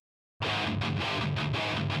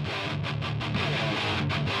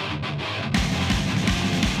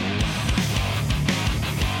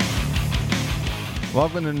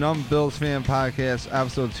Welcome to Numb Bills Fan Podcast,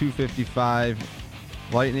 episode 255.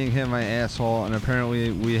 Lightning hit my asshole, and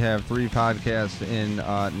apparently we have 3 podcasts in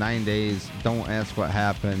 9 days. Don't ask what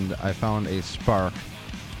happened. I found a spark.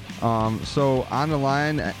 So on the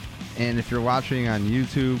line, and if you're watching on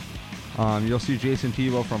YouTube, you'll see Jason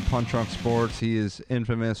Tebow from Punch Drunk Sports. He is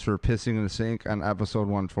infamous for pissing in the sink on episode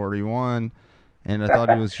 141. And I thought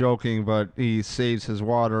he was joking, but he saves his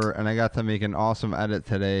water, and I got to make an awesome edit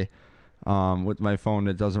today. With my phone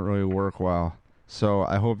that doesn't really work well. So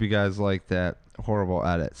I hope you guys like that horrible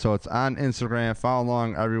edit. So it's on Instagram. Follow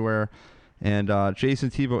along everywhere. And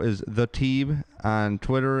Jason Tebow is the Teeb on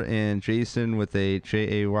Twitter, and Jason with a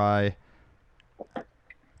JaySonThib.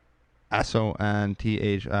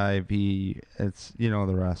 It's, you know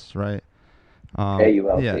the rest, right?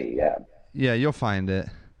 AULT, yeah. Yeah, you'll find it.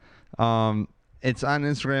 It's on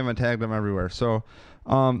Instagram. I tagged him everywhere. So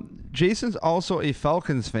Jason's also a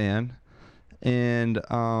Falcons fan. And,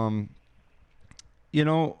 you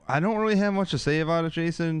know, I don't really have much to say about it,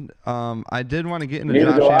 Jason. I did want to get into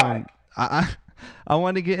Josh Allen. I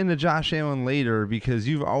want to get into Josh Allen later because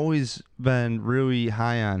you've always been really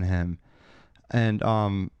high on him.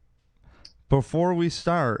 And before we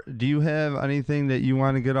start, do you have anything that you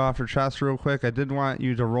want to get off your chest real quick? I did want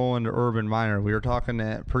you to roll into Urban Meyer. We were talking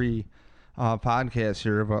that podcast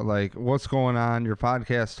here, but like, what's going on? Your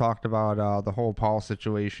podcast talked about the whole Paul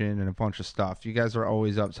situation and a bunch of stuff. You guys are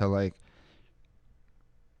always up to like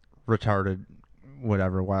retarded,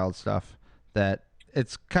 whatever, wild stuff. That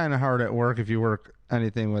it's kind of hard at work if you work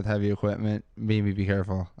anything with heavy equipment. Maybe be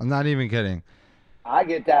careful. I'm not even kidding. I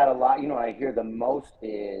get that a lot. You know, what I hear the most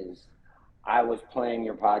is I was playing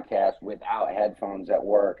your podcast without headphones at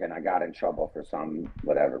work, and I got in trouble for some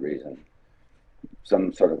whatever reason,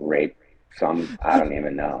 some sort of rape. I don't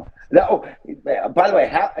even know. No, by the way,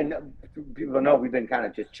 people know we've been kind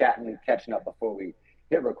of just chatting and catching up before we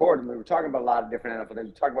hit record, and we were talking about a lot of different NFL things.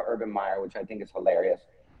 We talked about Urban Meyer, which I think is hilarious.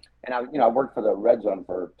 And I worked for the Red Zone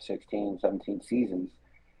for 16, 17 seasons,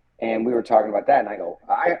 and we were talking about that. And I go,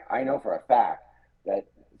 I know for a fact that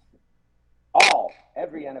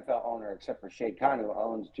every NFL owner except for Shad Khan, who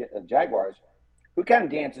owns Jaguars, who kind of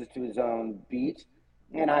dances to his own beat.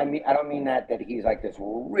 And I don't mean that he's like this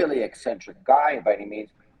really eccentric guy by any means,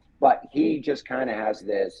 but he just kind of has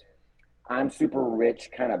this I'm super rich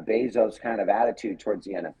kind of Bezos kind of attitude towards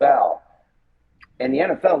the NFL. And the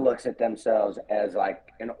NFL looks at themselves as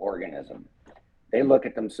like an organism. They look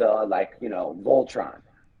at themselves like, Voltron.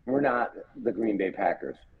 We're not the Green Bay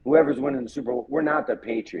Packers. Whoever's winning the Super Bowl, we're not the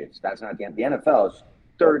Patriots. That's not the end. The NFL is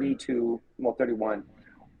 31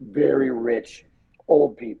 very rich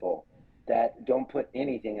old people that don't put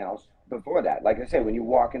anything else before that. Like I say, when you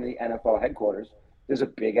walk into the NFL headquarters, there's a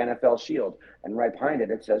big NFL shield, and right behind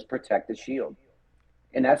it says "Protect the Shield,"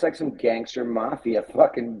 and that's like some gangster mafia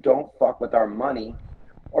fucking don't fuck with our money,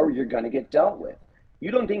 or you're gonna get dealt with.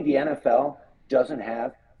 You don't think the NFL doesn't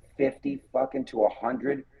have 50 fucking to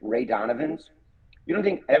 100 Ray Donovans? You don't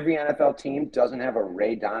think every NFL team doesn't have a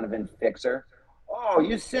Ray Donovan fixer? Oh,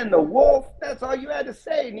 you send the wolf? That's all you had to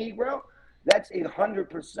say, Negro. That's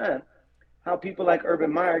 100%. how people like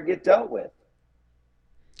Urban Meyer get dealt with.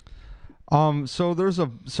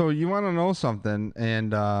 So you want to know something,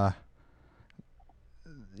 and I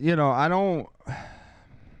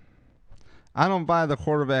don't buy the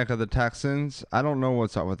quarterback of the Texans. I don't know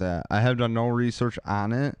what's up with that. I have done no research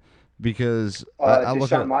on it because I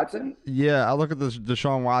look at Deshaun Watson. Yeah, I look at this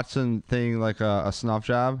Deshaun Watson thing like a snuff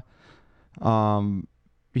job.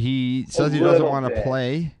 He says he doesn't want to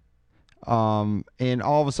play. And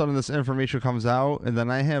all of a sudden this information comes out, and then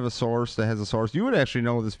I have a source that has a source. You would actually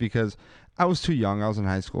know this because I was too young. I was in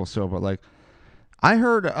high school still, but like I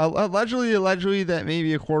heard allegedly that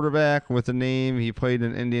maybe a quarterback with a name, he played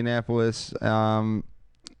in Indianapolis.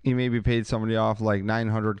 He maybe paid somebody off like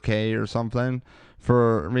 $900K or something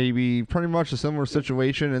for maybe pretty much a similar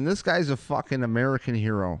situation. And this guy's a fucking American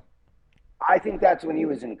hero. I think that's when he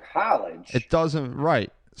was in college. It doesn't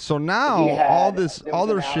right. So now all this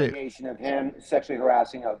other shit. Allegation of him sexually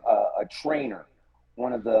harassing a trainer,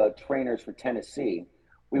 one of the trainers for Tennessee.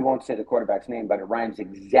 We won't say the quarterback's name, but it rhymes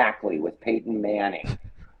exactly with Peyton Manning.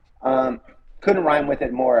 Couldn't rhyme with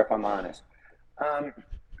it more, if I'm honest.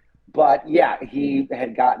 But yeah, he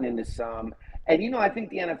had gotten into some, and I think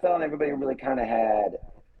the NFL and everybody really kind of had.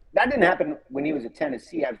 That didn't happen when he was at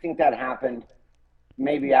Tennessee. I think that happened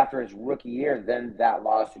maybe after his rookie year. Then that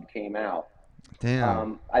lawsuit came out.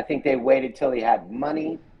 Damn. I think they waited till he had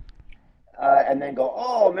money, and then go,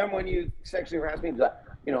 "Oh, remember when you sexually harassed me?"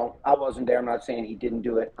 I wasn't there. I'm not saying he didn't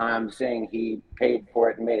do it. I'm saying he paid for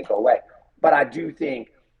it and made it go away. But I do think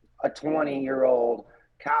a 20-year-old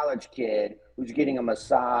college kid who's getting a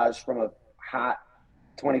massage from a hot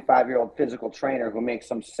 25-year-old physical trainer who makes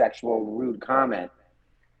some sexual rude comment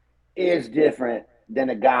is different than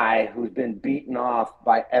a guy who's been beaten off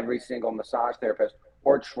by every single massage therapist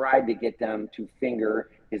or tried to get them to finger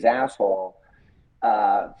his asshole,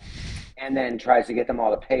 uh, and then tries to get them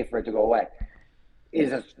all to pay for it to go away.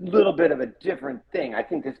 Is a little bit of a different thing. I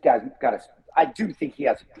think this guy's got a. I do think he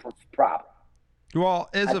has a problem. Well,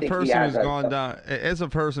 as I a think he person has who's gone down, as a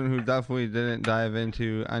person who definitely didn't dive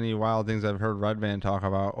into any wild things I've heard Redman talk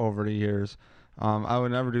about over the years, I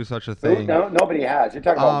would never do such a thing. No, nobody has. You're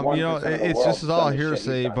talking about You know, 1% of the it's world just that's all done the shit he's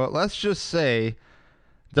hearsay. done. But let's just say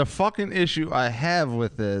the fucking issue I have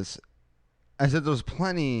with this, I said there's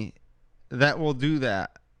plenty that will do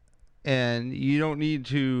that, and you don't need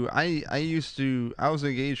to. I was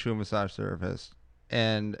engaged to a massage therapist,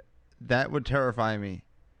 and that would terrify me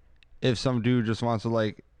if some dude just wants to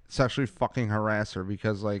like sexually fucking harass her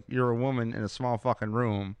because like you're a woman in a small fucking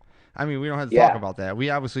room. I mean, we don't have to talk Yeah, about that. We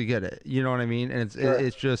obviously get it. You know what I mean? And sure.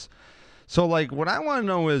 it's just so like what I want to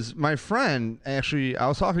know is my friend actually. I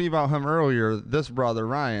was talking to you about him earlier. This brother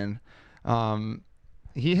Ryan, um,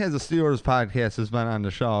 he has a Steelers podcast. Has been on the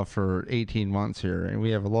show for 18 months here, and we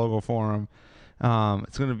have a logo for him.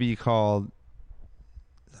 It's going to be called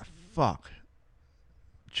fuck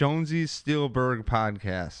Jonesy's Spielberg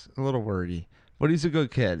podcast. A little wordy, but he's a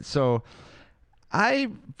good kid. So I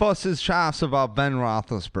bust his chops about Ben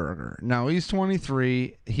Roethlisberger. Now he's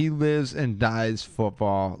 23. He lives and dies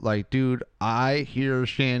football. Like, dude, I hear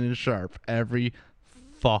Shannon Sharp every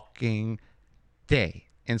fucking day,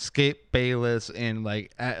 and Skip Bayless, and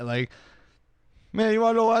like, man, you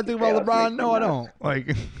want to know what I think about Bayless LeBron? makes me No, I nuts. don't.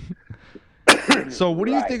 Like, so what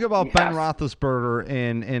do you Right. think about Ben Yes. Roethlisberger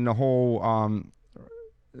and the whole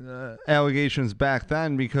allegations back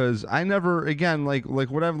then? Because I never, again, like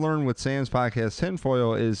what I've learned with Sam's podcast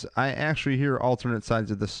Tinfoil is I actually hear alternate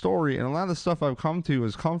sides of the story, and a lot of the stuff I've come to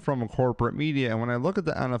has come from a corporate media. And when I look at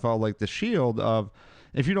the NFL, like the shield of,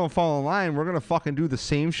 if you don't fall in line, we're gonna fucking do the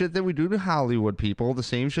same shit that we do to Hollywood people, the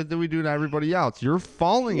same shit that we do to everybody else. You're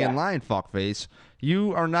falling in Yeah. line, fuckface.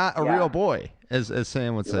 You are not a real Yeah. boy, as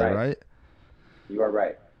Sam would You're say, right. right? You are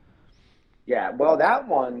right. Yeah. Well, that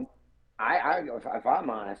one, if I'm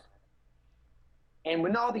honest, and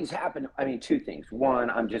when all these happen, I mean, two things. One,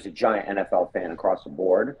 I'm just a giant NFL fan across the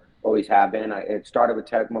board. Always have been. It started with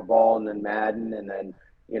Tecmo Ball and then Madden, and then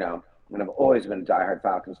and I've always been a diehard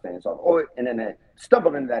Falcons fan. So I've always, and then I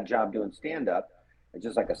stumbled into that job doing stand up,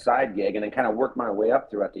 just like a side gig, and then kind of worked my way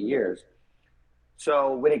up throughout the years.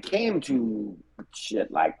 So when it came to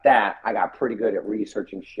shit like that, I got pretty good at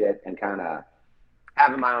researching shit and kind of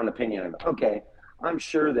having my own opinion of it. Okay, I'm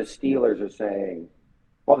sure the Steelers are saying,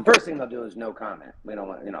 well, the first thing they'll do is no comment. We don't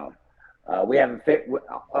want, we haven't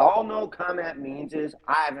all no comment means is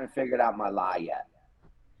I haven't figured out my lie yet.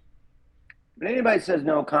 When anybody says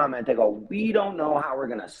no comment, they go, we don't know how we're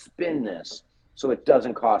going to spin this so it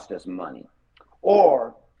doesn't cost us money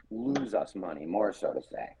or lose us money, more so to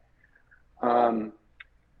say. Um,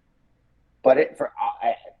 but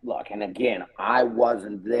look, and again, I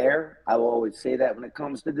wasn't there. I will always say that when it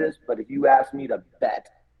comes to this. But if you ask me to bet,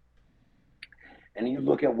 and you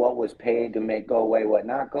look at what was paid to make go away, what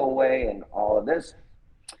not go away, and all of this,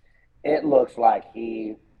 it looks like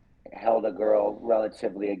he held a girl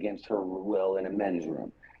relatively against her will in a men's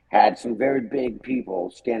room. Had some very big people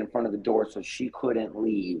stand in front of the door so she couldn't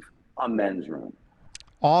leave a men's room.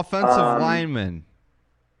 Offensive Um, lineman.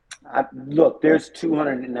 Look, there's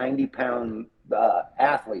 290-pound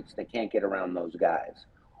athletes that can't get around those guys.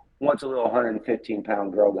 What's a little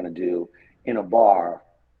 115-pound girl going to do in a bar?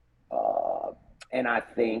 And I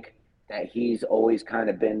think that he's always kind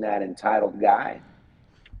of been that entitled guy.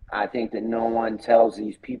 I think that no one tells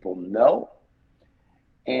these people no.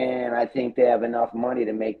 And I think they have enough money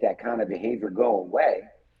to make that kind of behavior go away.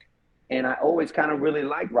 And I always kind of really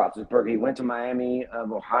liked Roethlisberger. He went to Miami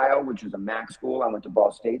of Ohio, which was a MAC school. I went to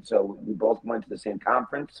Ball State, so we both went to the same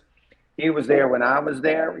conference. He was there when I was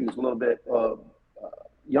there. He's a little bit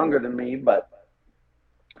younger than me, but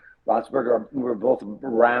Roethlisberger, we were both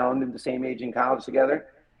around in the same age in college together.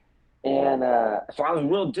 And so I was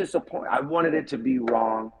real disappointed. I wanted it to be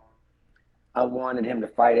wrong. I wanted him to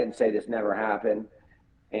fight it and say this never happened,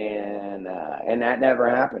 and that never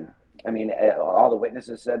happened. I mean, all the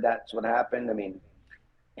witnesses said that's what happened. I mean,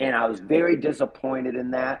 and I was very disappointed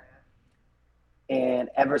in that. And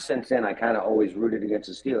ever since then, I kind of always rooted against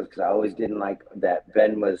the Steelers because I always didn't like that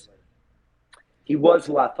Ben was. He was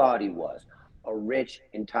who I thought he was, a rich,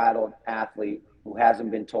 entitled athlete who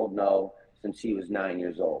hasn't been told no since he was 9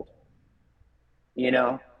 years old. You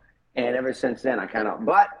know? And ever since then,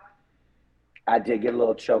 but I did get a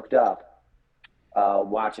little choked up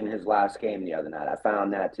watching his last game the other night. I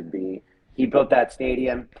found that to be, he built that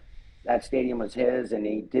stadium. That stadium was his, and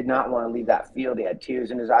he did not want to leave that field. He had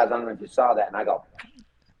tears in his eyes. I don't know if you saw that. And I go,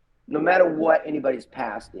 no matter what anybody's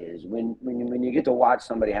past is, when you get to watch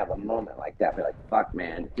somebody have a moment like that, be like, fuck,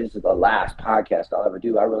 man, this is the last podcast I'll ever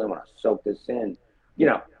do. I really want to soak this in,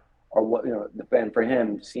 or what, and for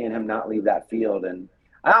him, seeing him not leave that field. And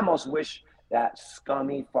I almost wish that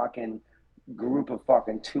scummy fucking group of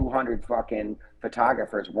fucking 200 fucking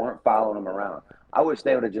photographers weren't following him around. I wish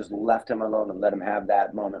they would have just left him alone and let him have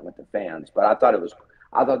that moment with the fans. But I thought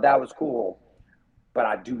that was cool. But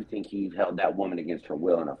I do think he held that woman against her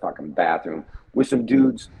will in a fucking bathroom with some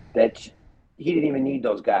dudes that he didn't even need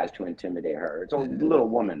those guys to intimidate her. It's a little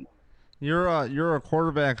woman. You're a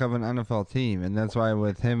quarterback of an NFL team, and that's why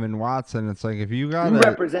with him and Watson, it's like if you got you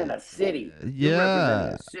represent a city. You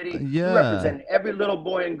represent a city. You represent every little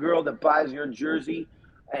boy and girl that buys your jersey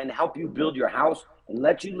and help you build your house and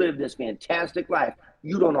let you live this fantastic life.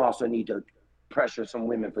 You don't also need to pressure some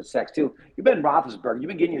women for sex too. You've been Roethlisberger. You've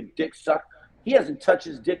been getting your dick sucked. He hasn't touched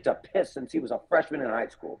his dick to piss since he was a freshman in high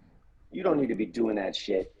school. You don't need to be doing that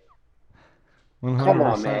shit. Come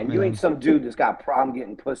on, man. You ain't some dude that's got a problem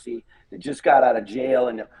getting pussy, that just got out of jail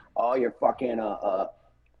and all your fucking,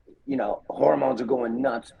 hormones are going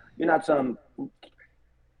nuts. You're not some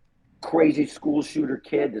crazy school shooter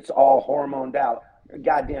kid that's all hormoned out. You're a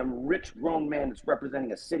goddamn rich grown man that's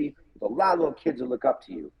representing a city with a lot of little kids that look up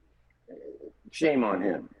to you. Shame on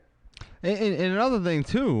him. And another thing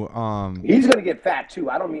too, he's gonna get fat too.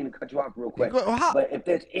 I don't mean to cut you off real quick, but if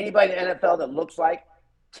there's anybody in the NFL that looks like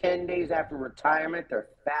 10 days after retirement they're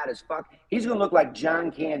fat as fuck, he's gonna look like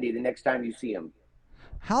John Candy the next time you see him.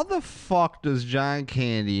 How the fuck does John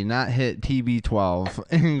Candy not hit TB12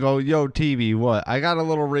 and go, yo, TB, what? I got a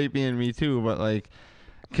little rapey in me too, but like,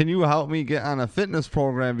 can you help me get on a fitness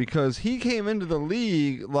program? Because he came into the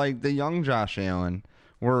league like the young Josh Allen,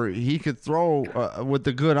 where he could throw with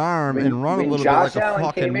the good arm and run a little Josh bit like Allen a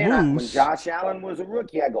fucking When moose. Josh Allen was a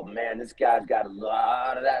rookie, I go, man, this guy's got a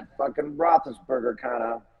lot of that fucking Roethlisberger kind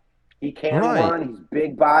of. He can run. He's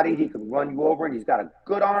big-bodied. He can run you over, and he's got a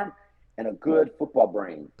good arm and a good football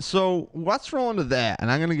brain. So what's wrong with that?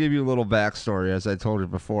 And I'm going to give you a little backstory, as I told you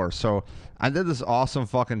before. So I did this awesome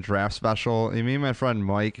fucking draft special. And me and my friend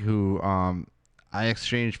Mike, who I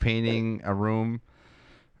exchanged painting a room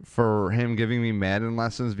for him giving me Madden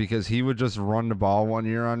lessons because he would just run the ball one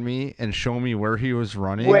year on me and show me where he was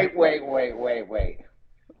running. Wait.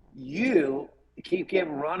 You keep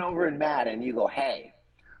getting run over in Madden. You go, hey,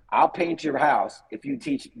 I'll paint your house if you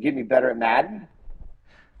give me better at Madden.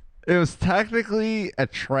 It was technically a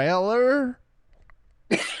trailer.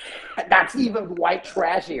 That's even white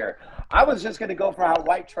trashier. I was just going to go for how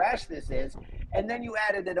white trash this is, and then you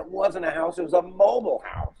added that it wasn't a house, it was a mobile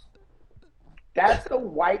house. That's the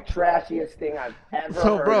white trashiest thing I've ever heard.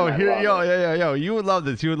 So, bro, here, yo, you would love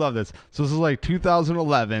this. You would love this. So this is like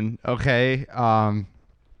 2011. Okay.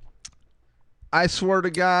 I swear to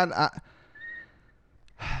God,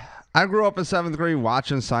 I grew up in 7th grade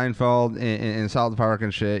watching Seinfeld in South Park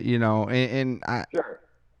and shit. And I, sure.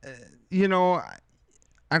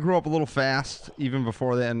 I grew up a little fast even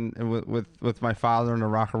before that, and with my father and the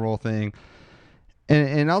rock and roll thing.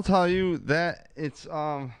 And I'll tell you that it's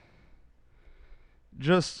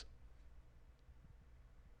just,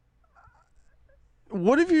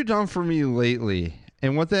 what have you done for me lately?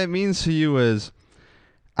 And what that means to you is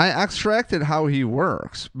I extracted how he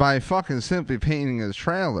works by fucking simply painting his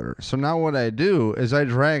trailer. So now what I do is I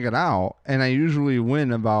drag it out, and I usually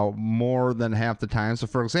win about more than half the time. So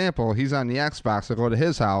for example, he's on the Xbox. I go to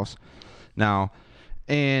his house now,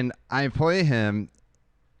 and I play him,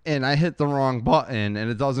 and I hit the wrong button, and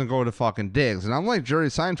it doesn't go to fucking Diggs. And I'm like Jerry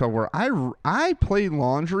Seinfeld, where I play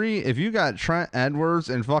laundry. If you got Trent Edwards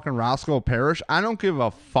and fucking Roscoe Parrish, I don't give a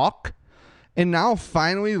fuck. And now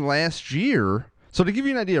finally last year, so to give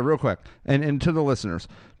you an idea real quick, and to the listeners,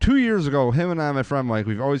 2 years ago, him and I, my friend Mike,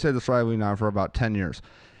 we've always had this rivalry now for about 10 years.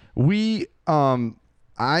 He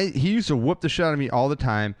used to whoop the shit out of me all the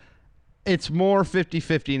time. It's more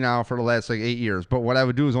 50-50 now for the last 8 years. But what I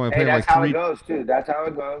would do is only play him like 3. That's how it goes, too. That's how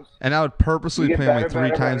it goes. And I would purposely play him like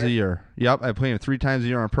 3 times a year. Yep, I play him 3 times a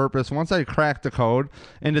year on purpose. Once I crack the code,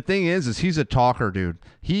 and the thing is he's a talker, dude.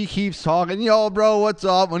 He keeps talking, yo, bro, what's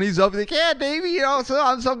up? When he's up, he's like, yeah, baby, so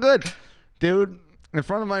I'm so good. Dude, in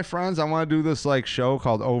front of my friends, I want to do this like show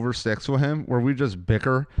called Over Six with him, where we just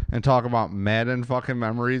bicker and talk about Madden fucking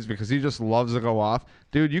memories because he just loves to go off.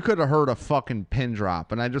 Dude, you could have heard a fucking pin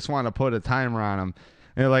drop, and I just want to put a timer on him.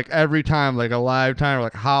 And like every time, like a live timer,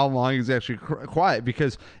 like how long he's actually quiet,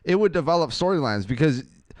 because it would develop storylines. Because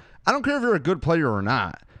I don't care if you're a good player or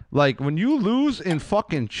not. Like, when you lose in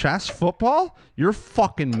fucking chess football, you're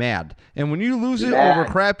fucking mad. And when you lose it over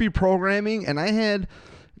crappy programming, and I had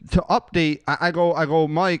to update, I go,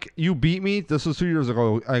 Mike, you beat me. This was 2 years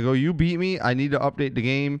ago. I go, you beat me. I need to update the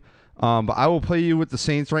game. But I will play you with the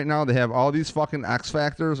Saints right now. They have all these fucking X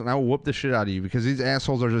factors, and I will whoop the shit out of you because these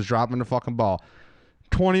assholes are just dropping the fucking ball.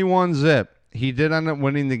 21-zip. He did end up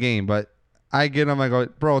winning the game, but I get him. I go,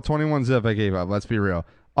 bro, 21-zip. I gave up. Let's be real.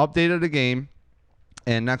 Updated the game.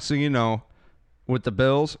 And next thing you know, with the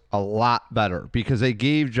Bills, a lot better because they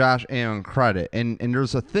gave Josh Allen credit. And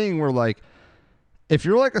there's a thing where, like, if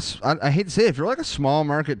you're like I hate to say it, if you're like a small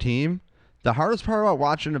market team, the hardest part about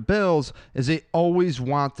watching the Bills is they always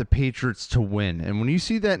want the Patriots to win. And when you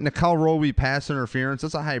see that Nickel Roby pass interference,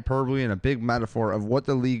 that's a hyperbole and a big metaphor of what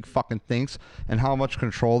the league fucking thinks and how much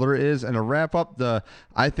control there is. And to wrap up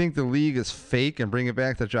I think the league is fake and bring it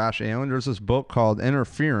back to Josh Allen, there's this book called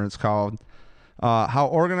Interference called How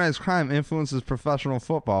Organized Crime Influences Professional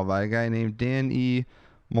Football by a guy named Dan E.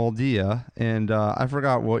 Moldia. And I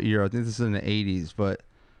forgot what year. I think this is in the 80s. But,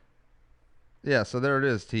 yeah, so there it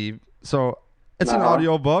is, T. So it's an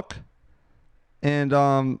audio book. And,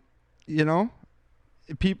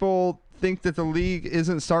 people think that the league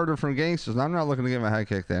isn't started from gangsters. I'm not looking to get my head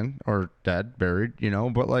kicked in or dead, buried,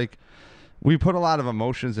 but, like, we put a lot of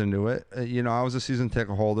emotions into it. I was a season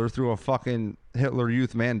ticket holder through a fucking Hitler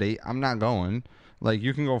Youth mandate. I'm not going. Like,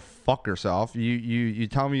 you can go fuck yourself. You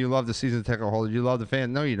tell me you love the season ticket holder. You love the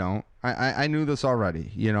fan. No, you don't. I knew this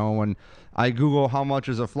already. When I Google how much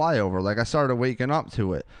is a flyover, like, I started waking up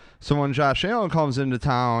to it. So when Josh Allen comes into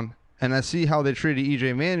town and I see how they treated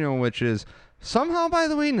E.J. Manuel, which is somehow, by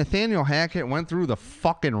the way, Nathaniel Hackett went through the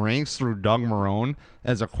fucking ranks through Doug Marrone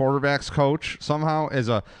as a quarterback's coach, somehow as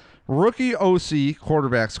a rookie OC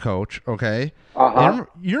quarterbacks coach, okay? And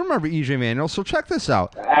you remember E.J. Manuel, so check this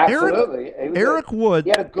out. Absolutely. Eric Wood.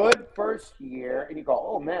 He had a good first year, and you go,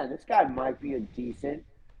 oh, man, this guy might be a decent.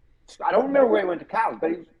 I don't remember where he went to college,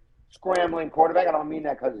 but he's scrambling quarterback. I don't mean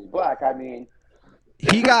that because he's black. I mean,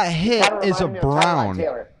 he got hit as a Brown.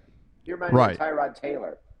 He reminded me of Tyrod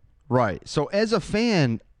Taylor. Right. So as a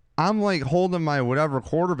fan, I'm like holding my whatever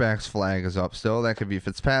quarterback's flag is up still. That could be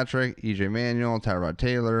Fitzpatrick, E.J. Manuel, Tyrod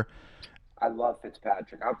Taylor. I love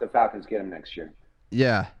Fitzpatrick. I hope the Falcons get him next year.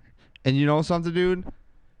 Yeah. And you know something, dude?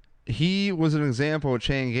 He was an example of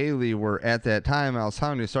Chan Gailey where at that time, I was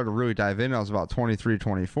telling you, started to really dive in. I was about 23,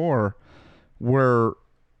 24, where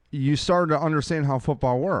you started to understand how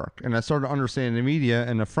football worked. And I started to understand the media,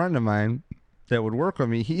 and a friend of mine that would work with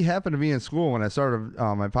me, he happened to be in school when I started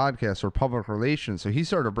my podcast for public relations. So he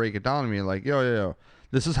started to break it down to me like, yo,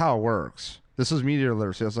 this is how it works. This is media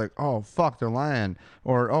literacy. I was like, oh, fuck, they're lying.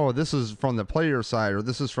 Or, oh, this is from the player side, or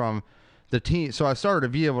this is from the team. So I started to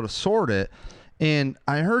be able to sort it. And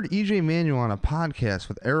I heard E.J. Manuel on a podcast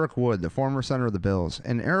with Eric Wood, the former center of the Bills.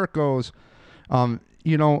 And Eric goes, I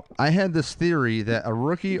had this theory that a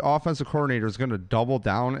rookie offensive coordinator is going to double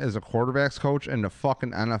down as a quarterback's coach in the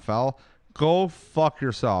fucking NFL. Go fuck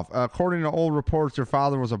yourself. According to old reports, your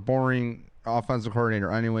father was a boring offensive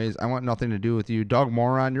coordinator anyways. I want nothing to do with you. Doug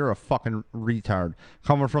Moron, you're a fucking retard.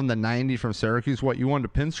 Coming from the 90s from Syracuse, what, you wanted a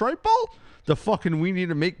pinstripe ball? The fucking we need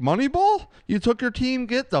to make money ball? You took your team?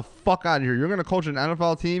 Get the fuck out of here. You're going to coach an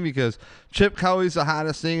NFL team because Chip Kelly's the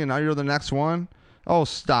hottest thing and now you're the next one? Oh,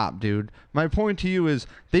 stop, dude. My point to you is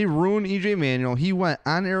they ruined E.J. Manuel. He went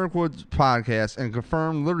on Eric Wood's podcast and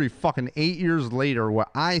confirmed literally fucking 8 years later what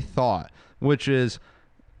I thought, which is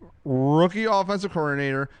rookie offensive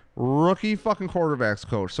coordinator, rookie fucking quarterbacks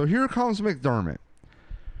coach. So here comes McDermott.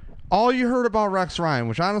 All you heard about Rex Ryan,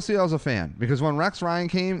 which honestly I was a fan, because when Rex Ryan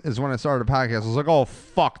came is when I started the podcast. I was like, oh,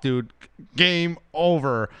 fuck, dude. Game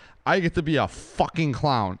over. I get to be a fucking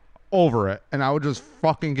clown over it. And I would just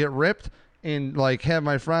fucking get ripped and, like, have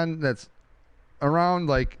my friend that's around,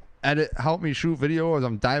 like, help me shoot video as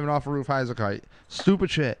I'm diving off a roof high as a kite. Stupid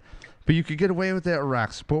shit. But you could get away with that,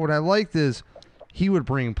 Rex. But what I liked is he would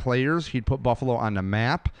bring players. He'd put Buffalo on the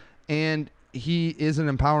map. And he is an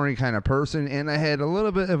empowering kind of person, and I had a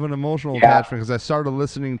little bit of an emotional attachment because I started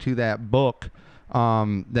listening to that book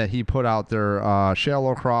that he put out there,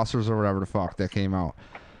 Shallow Crossers or whatever the fuck that came out,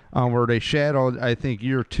 where they shadowed, I think,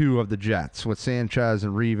 year 2 of the Jets with Sanchez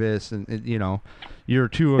and Revis and year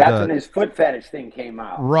 2 of That's when his foot fetish thing came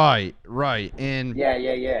out. Right. And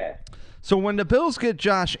yeah. so when the Bills get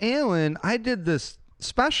Josh Allen, I did this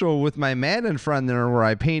special with my Madden friend there where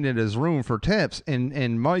I painted his room for tips,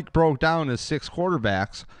 and Mike broke down his 6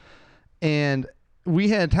 quarterbacks, and we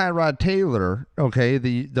had Tyrod Taylor, okay,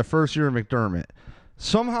 the first year of McDermott.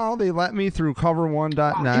 Somehow they let me through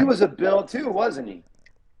cover1.net. He was a Bill too, wasn't he?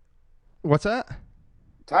 What's that?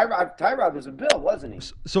 Tyrod was a Bill, wasn't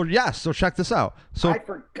he? So yes, so check this out. So I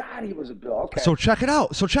forgot he was a Bill. Okay. So check it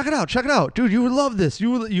out. Check it out. Dude, you would love this.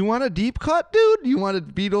 You want a deep cut, dude? You want a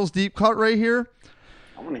Beatles deep cut right here?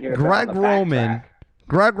 I want to hear Greg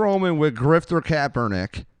Roman with Grifter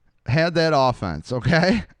Kaepernick had that offense,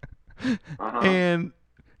 okay? And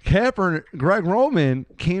Greg Roman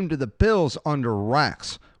came to the Bills under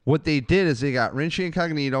Rex. What they did is they got Richie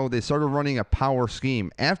Incognito. They started running a power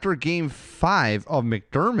scheme. After Game 5 of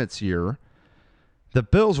McDermott's year, the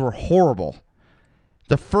Bills were horrible.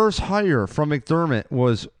 The first hire from McDermott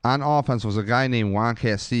was on offense was a guy named Juan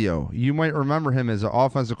Castillo. You might remember him as an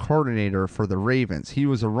offensive coordinator for the Ravens. He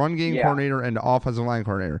was a run game coordinator and an offensive line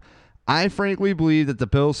coordinator. I frankly believe that the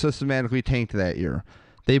Bills systematically tanked that year.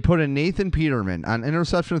 They put in Nathan Peterman on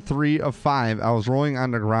interception 3 of 5. I was rolling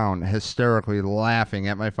on the ground, hysterically laughing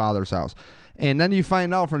at my father's house. And then you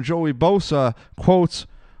find out from Joey Bosa, quotes,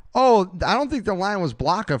 "Oh, I don't think the line was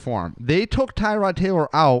blocking for him." They took Tyrod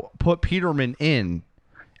Taylor out, put Peterman in,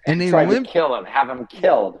 and they tried to kill him, have him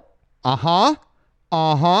killed. And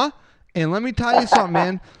let me tell you something,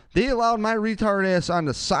 man. They allowed my retard ass on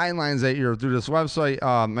the sidelines that year through this website.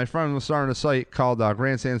 My friend was starting a site called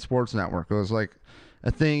Grandstand Sports Network. It was like a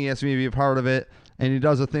thing. He asked me to be a part of it, and he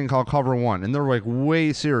does a thing called Cover One, and they're like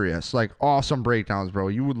way serious, like awesome breakdowns, bro.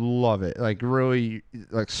 You would love it, like really,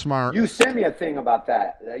 like smart. You sent me a thing about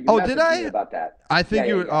that. Did I? Me about that. I think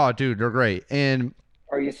you would. Yeah. Oh, dude, they're great. And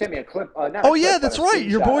or you sent me a clip. That's right.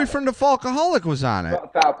 Your boyfriend, the Falcoholic, was on it.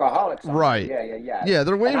 Falcoholic. Right. Yeah. Yeah,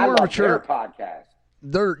 they're way more mature. Their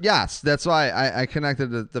podcast. That's why I connected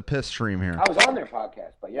the piss stream here. I was on their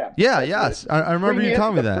podcast, but yeah. Yeah, yes. I remember you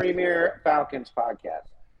telling me that. The Premier Falcons podcast.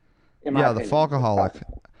 The Falcoholic.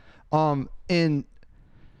 And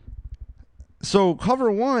so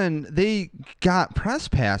Cover One, they got press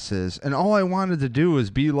passes, and all I wanted to do was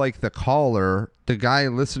be like the caller, the guy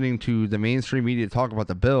listening to the mainstream media talk about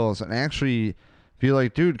the Bills, and actually be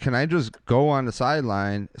like, dude, can I just go on the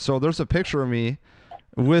sideline? So there's a picture of me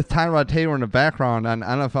with Tyrod Taylor in the background on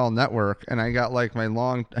NFL Network, and I got like my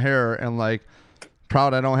long hair and like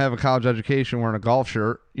proud I don't have a college education wearing a golf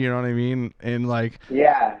shirt, you know what I mean? And like,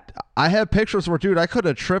 yeah, I have pictures where, dude, I could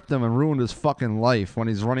have tripped him and ruined his fucking life when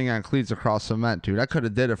he's running on cleats across cement, dude. I could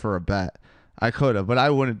have did it for a bet. I could have, but I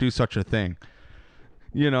wouldn't do such a thing.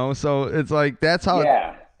 You know, so it's like, that's how,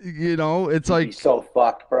 you know, it's You'd like, be so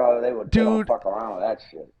fucked, bro. They would don't fuck around with that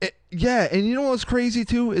shit. And you know what's crazy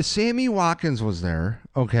too is Sammy Watkins was there,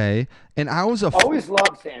 okay, and I was always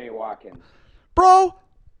loved Sammy Watkins, bro.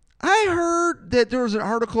 I heard that there was an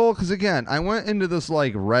article because again, I went into this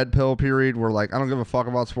like red pill period where like I don't give a fuck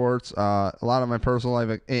about sports, a lot of my personal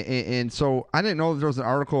life, and so I didn't know that there was an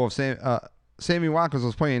article of Sammy Watkins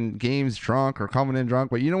was playing games drunk or coming in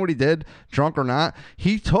drunk, but you know what he did, drunk or not?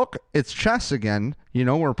 He took it's chess again. You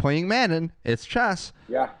know, we're playing Madden. It's chess.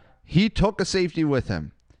 Yeah. He took a safety with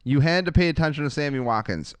him. You had to pay attention to Sammy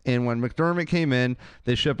Watkins. And when McDermott came in,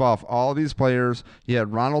 they ship off all these players. You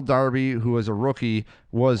had Ronald Darby, who was a rookie,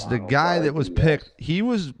 was the guy that was picked. He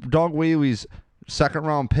was Doug Whaley's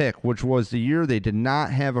second-round pick, which was the year they did not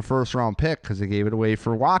have a first-round pick because they gave it away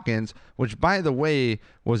for Watkins, which, by the way,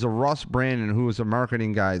 was a Russ Brandon, who was a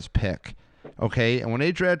marketing guy's pick. Okay? And when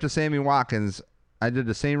they drafted Sammy Watkins, I did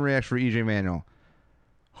the same reaction for E.J. Manuel.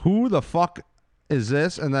 Who the fuck is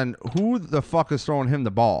this? And then who the fuck is throwing him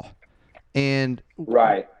the ball? And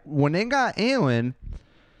when they got Allen,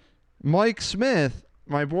 Mike Smith,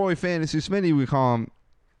 my boy Fantasy Smitty, we call him,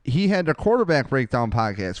 he had a quarterback breakdown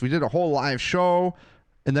podcast. We did a whole live show,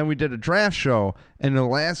 and then we did a draft show, and the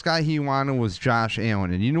last guy he wanted was Josh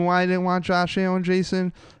Allen. And you know why I didn't want Josh Allen,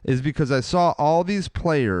 Jason? Is because I saw all these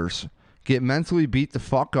players get mentally beat the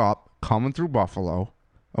fuck up coming through Buffalo,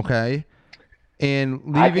 okay? And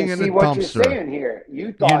leaving in a dumpster. I can see what you're saying here.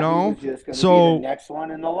 You thought he was just going to be the next one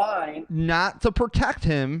in the line. Not to protect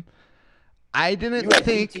him. I didn't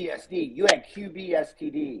think. You had PTSD. You had QB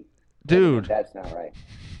STD. Dude. That's not right.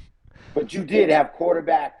 But you did have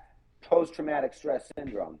quarterback post-traumatic stress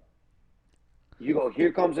syndrome. You go,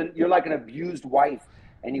 here comes you're like an abused wife.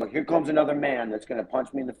 And you go, here comes another man that's going to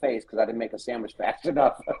punch me in the face because I didn't make a sandwich fast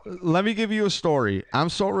enough. Let me give you a story. I'm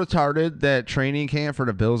so retarded that training camp for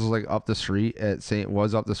the Bills is like up the street at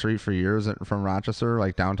was up the street for years from Rochester,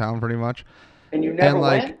 like downtown pretty much. And you never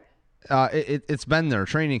went? It's been there,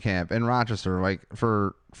 training camp in Rochester, like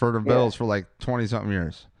for the Bills for like 20-something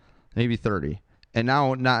years, maybe 30. and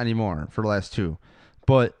now not anymore for the last 2.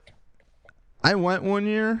 But I went one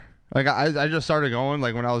year. Like I just started going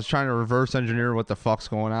like when I was trying to reverse engineer what the fuck's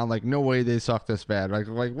going on. Like no way they suck this bad. Like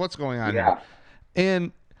what's going on here? Yeah.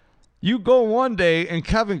 And you go one day and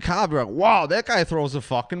Kevin Cobb, you're like, wow, that guy throws a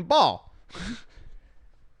fucking ball.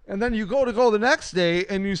 And then you go the next day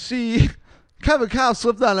and you see Kevin Cobb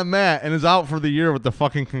slipped on a mat and is out for the year with the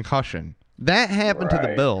fucking concussion. That happened to the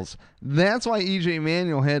Right. Bills. That's why EJ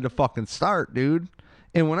Manuel had to fucking start, dude.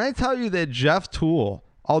 And when I tell you that Jeff Toole,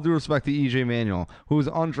 all due respect to EJ Manuel, who was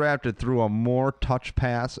undrafted, threw a more touch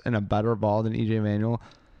pass and a better ball than EJ Manuel,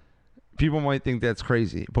 people might think that's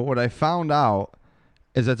crazy. But what I found out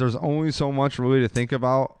is that there's only so much really to think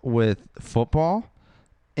about with football,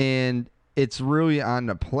 and it's really on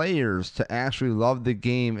the players to actually love the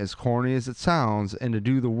game, as corny as it sounds, and to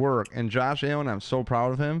do the work. And Josh Allen, I'm so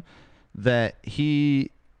proud of him that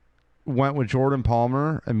he went with Jordan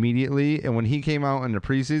Palmer immediately. And when he came out in the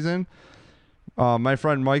preseason, my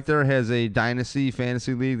friend Mike there has a dynasty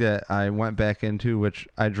fantasy league that I went back into, which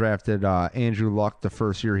I drafted Andrew Luck the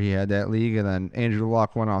first year he had that league, and then Andrew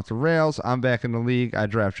Luck went off the rails. I'm back in the league. I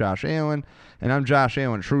draft Josh Allen, and I'm Josh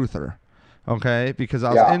Allen truther, okay? Because I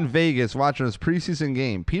was Yeah. in Vegas watching his preseason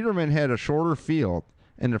game. Peterman had a shorter field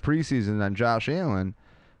in the preseason than Josh Allen,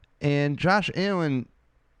 and Josh Allen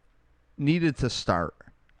needed to start.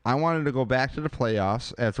 I wanted to go back to the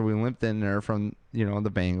playoffs after we limped in there from the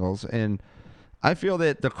Bengals, and I feel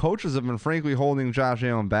that the coaches have been frankly holding Josh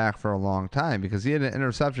Allen back for a long time because he had an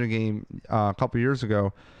interception game a couple years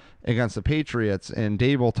ago against the Patriots, and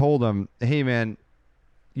Dable told him, "Hey man,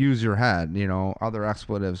 use your head, other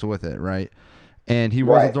expletives with it, right?" And he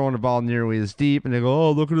wasn't Right. throwing the ball nearly as deep, and they go,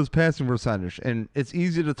 "Oh, look at his passing percentage," and it's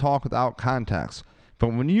easy to talk without context.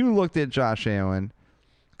 But when you looked at Josh Allen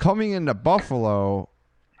coming into Buffalo,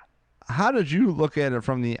 how did you look at it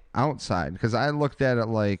from the outside? Because I looked at it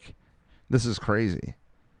like, this is crazy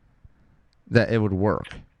that it would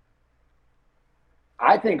work.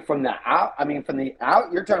 I think from the out,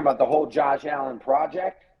 you're talking about the whole Josh Allen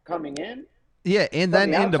project coming in. Yeah, and From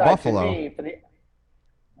then the into outside to Buffalo. me, from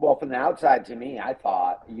the outside to me, I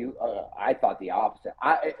thought the opposite.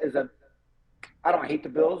 I don't hate the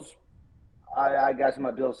Bills. I guess I'm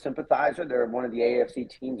a Bills sympathizer. They're one of the AFC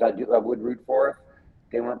teams I would root for if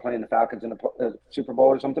they weren't playing the Falcons in the Super Bowl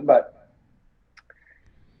or something. But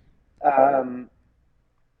um,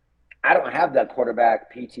 I don't have that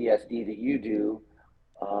quarterback PTSD that you do.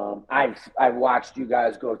 I've watched you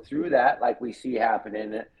guys go through that, like we see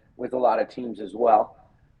happening with a lot of teams as well.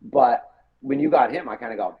 But when you got him, I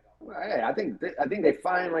kind of go, hey, I think they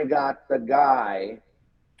finally got the guy.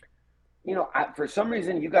 For some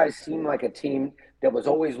reason, you guys seem like a team that was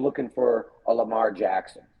always looking for a Lamar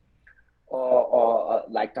Jackson or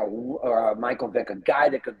Michael Vick, a guy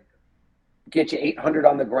that could get you 800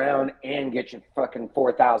 on the ground and get you fucking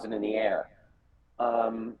 4,000 in the air.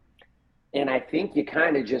 And I think you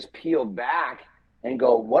kind of just peeled back and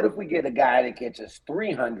go, what if we get a guy that gets us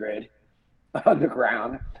 300 on the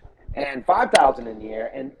ground and 5,000 in the air?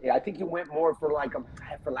 And I think you went more for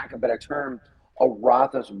for lack of a better term, a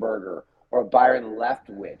Roethlisberger or a Byron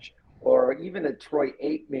Leftwich or even a Troy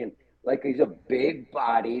Aikman. Like he's a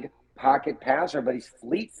big-bodied pocket passer, but he's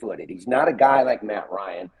fleet-footed. He's not a guy like Matt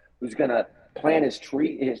Ryan who's going to plant his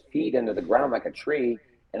feet into the ground like a tree,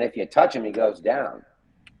 and if you touch him, he goes down.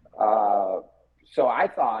 So I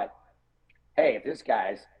thought, hey, if this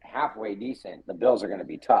guy's halfway decent, the Bills are going to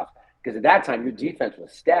be tough. Because at that time, your defense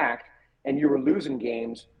was stacked, and you were losing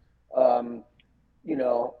games, 17-6.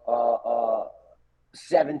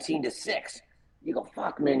 You go,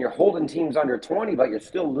 fuck, man, you're holding teams under 20, but you're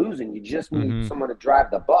still losing. You just need someone to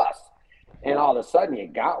drive the bus. And all of a sudden, you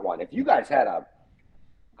got one. If you guys had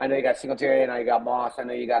I know you got Singletary, and I know you got Moss, I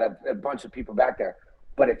know you got a bunch of people back there.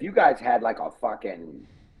 But if you guys had like a fucking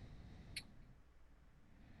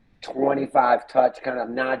 25 touch kind of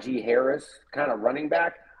Najee Harris kind of running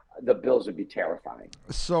back, the Bills would be terrifying.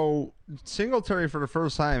 So Singletary for the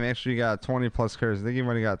first time actually got 20 plus carries. I think he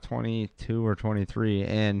might have got 22 or 23.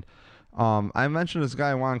 And I mentioned this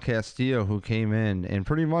guy Juan Castillo who came in, and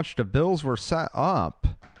pretty much the Bills were set up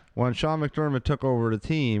when Sean McDermott took over the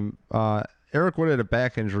team. Eric Wood had a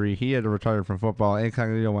back injury. He had to retire from football.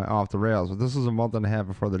 Incognito went off the rails. But this was a month and a half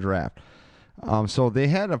before the draft. So they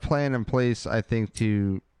had a plan in place, I think,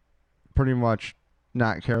 to pretty much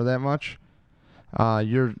not care that much.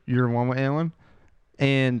 You're one with Allen.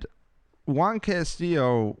 And Juan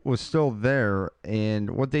Castillo was still there.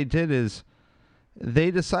 And what they did is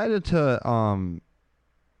they decided to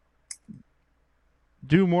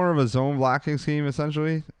do more of a zone blocking scheme,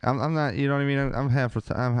 essentially. I'm not, you know what I mean? I'm half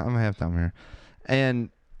down here. And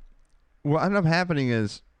what ended up happening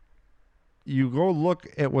is you go look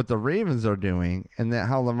at what the Ravens are doing and that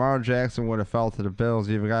how Lamar Jackson would have fell to the Bills.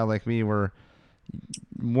 You have a guy like me where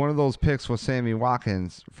one of those picks was Sammy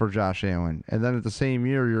Watkins for Josh Allen. And then at the same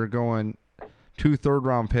year, you're going 2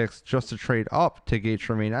 third-round picks just to trade up to get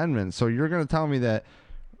Tremaine Edmonds. So you're going to tell me that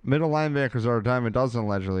middle linebackers are a dime a dozen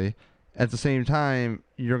allegedly. At the same time,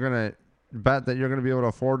 you're going to bet that you're going to be able to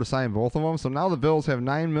afford to sign both of them. So now the Bills have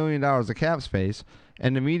 $9 million of cap space,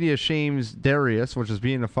 and the media shames Darius, which is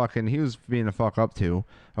being a fucking, he was being a fuck up too.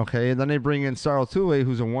 Okay, and then they bring in Star Lotulelei,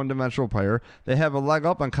 who's a one-dimensional player. They have a leg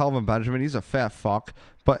up on Calvin Benjamin. He's a fat fuck,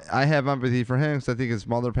 but I have empathy for him because I think his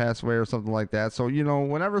mother passed away or something like that. So, you know,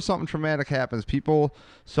 whenever something traumatic happens, people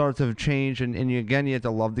start to change, and again, you have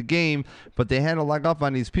to love the game, but they had a leg up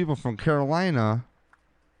on these people from Carolina,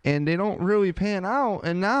 and they don't really pan out,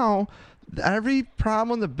 and now every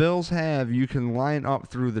problem the Bills have, you can line up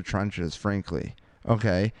through the trenches, frankly.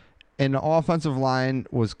 Okay. And the offensive line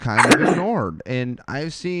was kind of ignored. And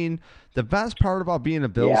I've seen the best part about being a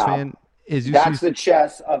Bills fan is that's the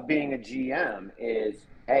chess of being a GM is,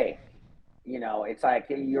 hey, you know, it's like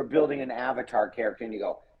you're building an avatar character and you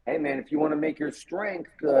go, hey, man, if you want to make your strength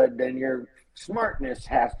good, then your smartness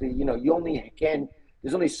has to, you know,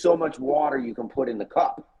 there's only so much water you can put in the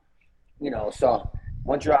cup, you know, so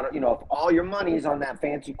once you're out of, you know, if all your money's on that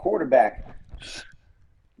fancy quarterback,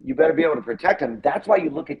 you better be able to protect him. That's why you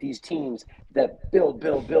look at these teams that build,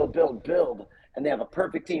 and they have a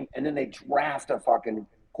perfect team, and then they draft a fucking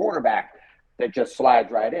quarterback that just slides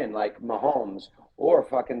right in, like Mahomes or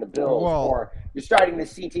fucking the Bills. Well, or you're starting to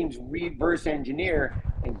see teams reverse engineer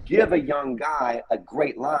and give a young guy a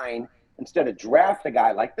great line instead of draft a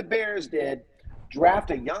guy like the Bears did, draft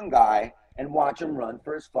a young guy and watch him run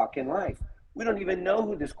for his fucking life. We don't even know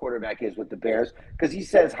who this quarterback is with the Bears because he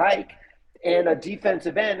says hike and a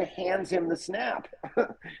defensive end hands him the snap.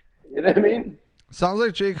 You know what I mean? Sounds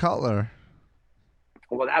like Jay Cutler.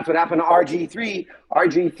 Well, that's what happened to RG3.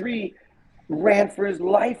 RG3 ran for his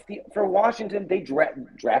life for Washington. They drafted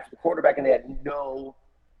the quarterback and they had no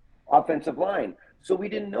offensive line. So we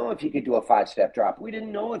didn't know if he could do a 5-step drop. We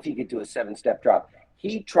didn't know if he could do a 7-step drop.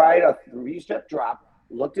 He tried a 3-step drop,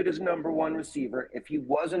 looked at his number one receiver. If he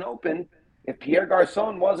wasn't open, if Pierre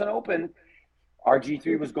Garçon wasn't open,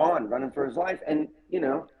 RG3 was gone, running for his life. And, you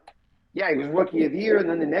know, yeah, he was rookie of the year. And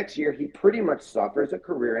then the next year, he pretty much suffers a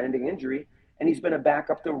career-ending injury, and he's been a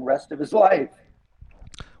backup the rest of his life.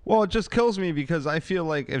 Well, it just kills me because I feel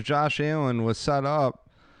like if Josh Allen was set up,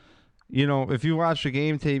 you know, if you watch the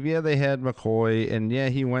game tape, yeah, they had McCoy, and yeah,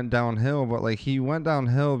 he went downhill, but like he went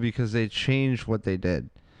downhill because they changed what they did.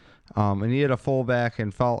 And he had a fullback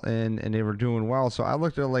and Felton, and they were doing well. So I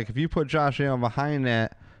looked at it like if you put Josh Allen behind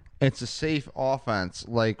that, it's a safe offense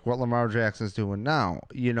like what Lamar Jackson's doing now,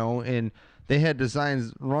 you know, and they had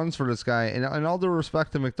designs runs for this guy. And all due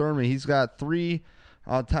respect to McDermott, he's got 3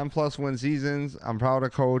 10-plus win seasons. I'm proud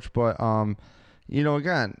of Coach, but, you know,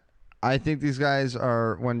 again, I think these guys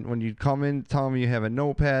are, when you come in, tell them you have a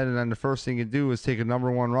notepad, and then the first thing you do is take a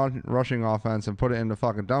number one rushing offense and put it in the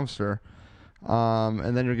fucking dumpster.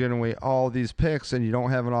 And then you're giving away all these picks, and you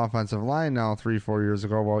don't have an offensive line now 3-4 years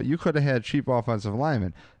ago. Well, you could have had cheap offensive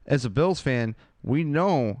linemen. As a Bills fan, we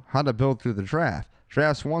know how to build through the draft.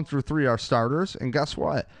 Drafts 1 through 3 are starters, and guess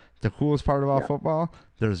what? The coolest part about football,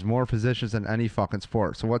 there's more positions than any fucking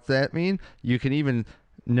sport. So what's that mean? You can even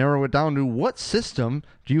narrow it down to what system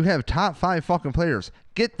do you have top 5 fucking players?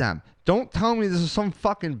 Get them. Don't tell me this is some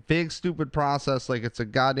fucking big stupid process like it's a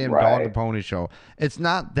goddamn dog and pony show. It's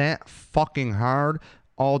not that fucking hard,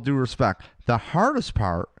 all due respect. The hardest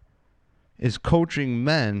part is coaching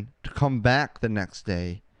men to come back the next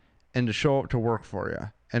day and to show up to work for you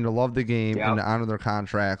and to love the game and to honor their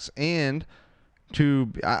contracts and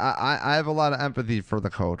to I have a lot of empathy for the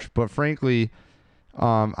coach, but frankly,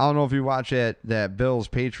 I don't know if you watch that Bills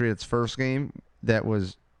Patriots first game that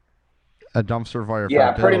was a dumpster fire.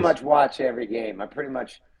 Yeah, I pretty much watch every game.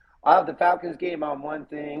 I'll have the Falcons game on one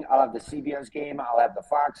thing, I'll have the CBS game, I'll have the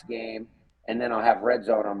Fox game, and then I'll have Red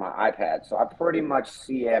Zone on my iPad. So I pretty much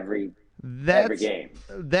see every game.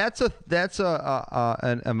 That's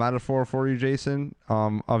a metaphor for you, Jason.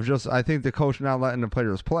 Of just I think the coach not letting the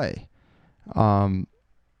players play. And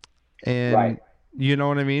you know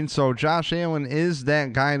what I mean? So Josh Allen is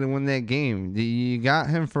that guy to win that game. You got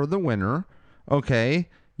him for the winner. Okay.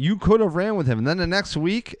 You could have ran with him. And then the next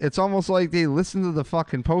week, it's almost like they listen to the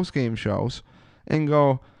fucking post-game shows and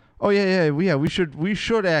go, oh, yeah, we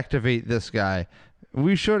should activate this guy.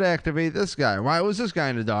 We should activate this guy. Why was this guy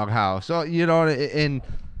in the doghouse? So, you know, and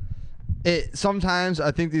It sometimes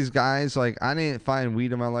I think these guys like I didn't find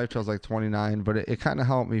weed in my life till I was like 29, but it kind of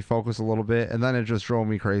helped me focus a little bit, and then it just drove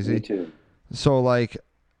me Me crazy. too. So like,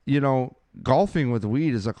 you know, golfing with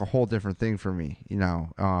weed is like a whole different thing for me. You It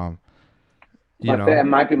know,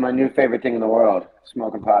 might be my new favorite thing in the world: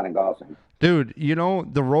 smoking pot and golfing. dude. You know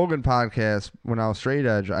the Rogan podcast when I was straight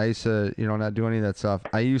edge. I used to not do any of that stuff.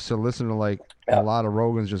 I used to listen to like a Yeah. lot of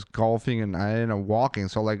Rogans just golfing and I ended up walking.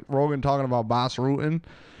 So like Rogan talking about Boss Rutan.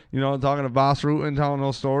 Talking to Boss Rutan, telling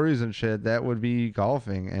those stories and shit. That would be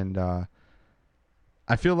golfing, and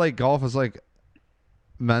I feel like golf is like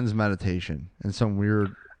men's meditation in some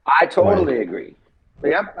weird I way. totally agree.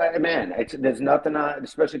 Yep, man. There's nothing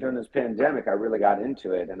especially during this pandemic. I really got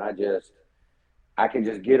into it, and I can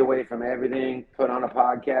just get away from everything, put on a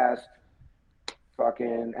podcast,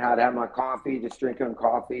 fucking how to have my coffee, just drinking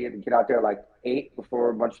coffee, and get out there like 8 before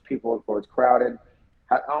a bunch of people, before it's crowded.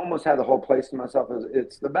 I almost have the whole place to myself.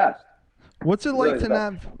 It's the best. What's it like Really the to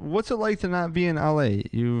best. not? What's it like to not be in LA?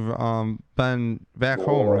 You've been back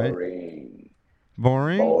home, right? Boring.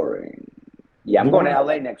 Boring. Boring. Yeah, I'm But going to what?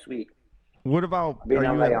 LA next week. What about? I'll be in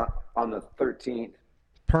Are you LA at on the 13th.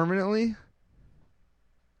 permanently?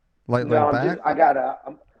 Like No, back?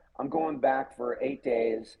 I'm going back for 8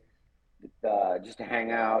 days, just to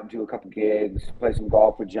hang out, do a couple gigs, play some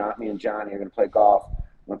golf with Me and Johnny are going to play golf.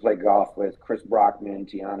 I'm going to play golf with Chris Brockman,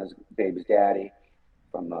 Tiana's baby's daddy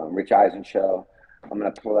from Rich Eisen show. I'm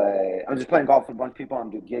just playing golf with a bunch of people.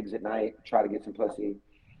 I'm doing gigs at night, try to get some pussy.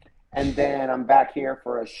 And then I'm back here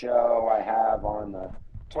for a show I have on the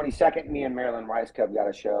 22nd. Me and Marilyn Rice Cub got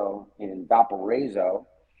a show in Valparaiso,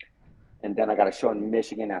 and then I got a show in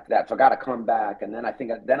Michigan after that. So I got to come back, and then I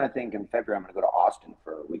think in February I'm going to go to Austin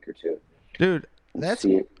for a week or two Dude, and that's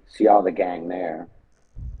see all the gang there.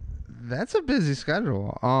 that's a busy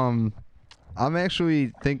schedule. I'm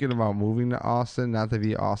actually thinking about moving to Austin. Not to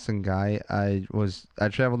be an Austin guy. I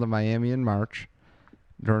traveled to Miami in March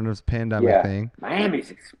during this pandemic Yeah, thing.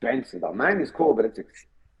 Miami's expensive though. Miami's cool, but it's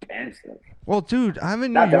expensive. Well, dude, I'm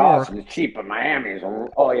in New Not that York. Austin is cheap, but Miami is.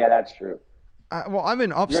 Oh yeah, that's true. Well, I'm in You're in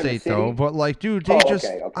the upstate though, city. but like, dude, they Oh, just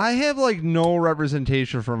okay, okay. I have like no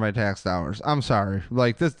representation for my tax dollars. I'm sorry.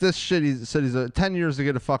 Like this shitty city's 10 years to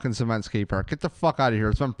get a fucking cement skate park. Get the fuck out of here.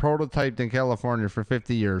 It's been prototyped in California for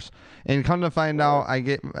 50 years, and come to find out, I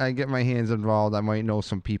get my hands involved. I might know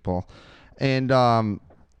some people, and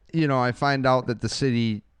I find out that the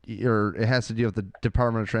city or it has to deal with the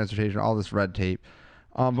Department of Transportation, all this red tape.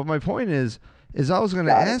 But my point is I was going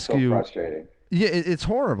to God, it's ask so you. frustrating. Yeah, it's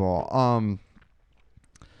horrible.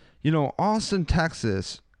 Austin,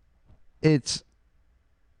 Texas, it's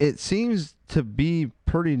it seems to be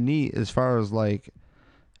pretty neat as far as like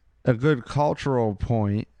a good cultural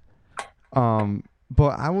point. But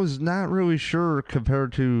I was not really sure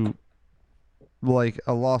compared to like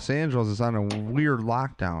a Los Angeles is on a weird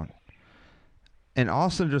lockdown, and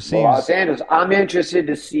Austin just Well, Los seems Angeles. I'm interested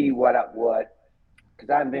to see what because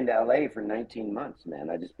I haven't been to LA for 19 months,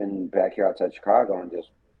 man. I just been back here outside Chicago and just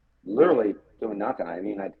literally doing nothing. I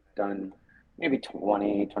mean, I've done maybe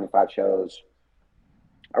 20, 25 shows.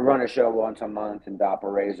 I run a show once a month in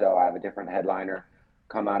Valparaiso. I have a different headliner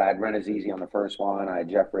come out. I had Ren Azizi on the first one. I had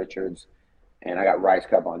Jeff Richards, and I got Rice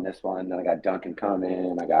Cup on this one. Then I got Duncan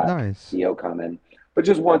coming. I got nice. Theo coming. But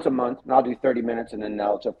just once a month, and I'll do 30 minutes, and then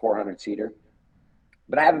now it's a 400 seater.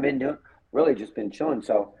 But I haven't been doing really just been chilling.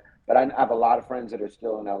 So, but I have a lot of friends that are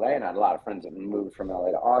still in LA, and I had a lot of friends that moved from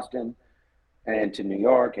LA to Austin and to New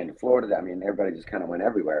York and Florida. I mean, everybody just kind of went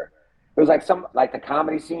everywhere. It was like the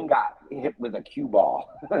comedy scene got hit with a cue ball.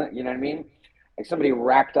 You know what I mean? Like somebody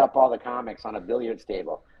racked up all the comics on a billiards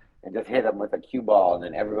table and just hit them with a cue ball, and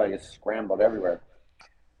then everybody just scrambled everywhere.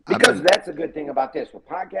 I've Because been that's a good thing about this with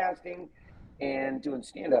podcasting and doing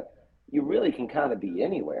stand up. You really can kind of be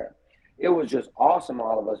anywhere. It was just awesome,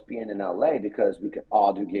 all of us being in LA because we could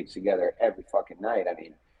all do gigs together every fucking night. I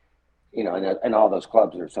mean, and all those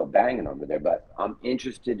clubs are so banging over there. But I'm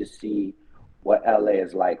interested to see what LA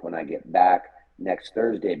is like when I get back next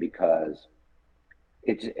Thursday because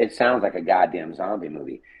it sounds like a goddamn zombie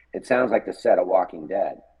movie. It sounds like the set of Walking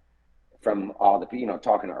Dead from all the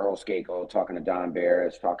talking to Earl Skakel, talking to Don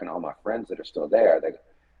Barris, talking to all my friends that are still there. They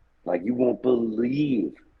like you won't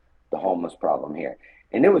believe the homeless problem here,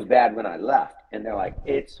 and it was bad when I left. And they're like,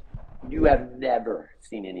 it's you have never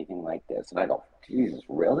seen anything like this, and I go, Jesus,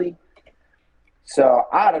 really? So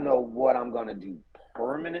I don't know what I'm going to do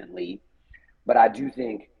permanently, but I do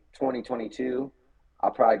think 2022,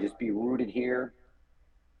 I'll probably just be rooted here.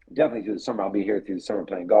 Definitely through the summer, I'll be here through the summer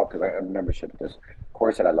playing golf because I have a membership at this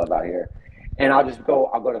course that I love out here. And I'll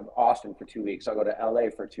go to Austin for 2 weeks. I'll go to LA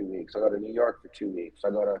for 2 weeks. I'll go to New York for 2 weeks.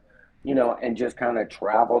 I'll go to, and just kind of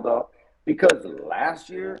travel though. because last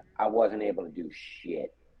year I wasn't able to do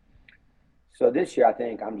shit. So this year I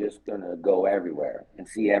think I'm just gonna go everywhere and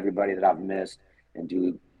see everybody that I've missed and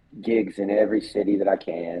do gigs in every city that I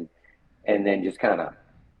can, and then just kind of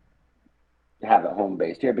have it home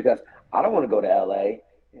based here because I don't want to go to LA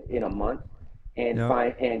in a month and Yep.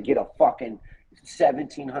 find and get a fucking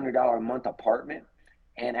 $1,700 a month apartment,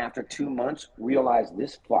 and after 2 months realize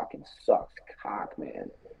this fucking sucks cock,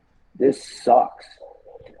 man. This sucks.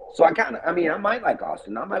 So I mean, I might like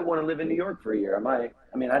Austin. I might want to live in New York for a year.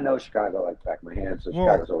 I mean, I know Chicago like the back of my hand, so Well,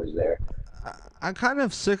 Chicago's always there. I'm kind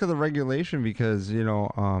of sick of the regulation because as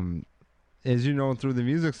you know through the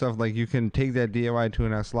music stuff, like you can take that DIY to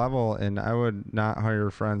an next level, and I would not hire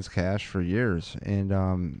friends cash for years.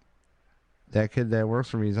 And that kid that works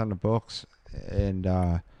for me, he's on the books,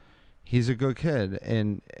 and he's a good kid.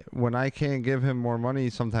 And when I can't give him more money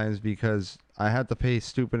sometimes because I have to pay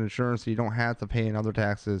stupid insurance, you don't have to pay in other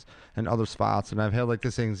taxes and other spots, and I've had like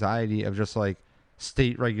this anxiety of just like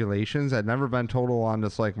state regulations. I'd never been total on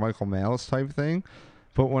this like Michael Malice type thing,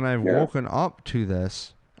 but when I've Yeah. woken up to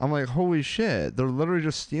this, I'm like, holy shit, they're literally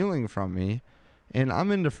just stealing from me. And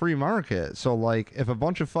I'm in the free market. So, like, if a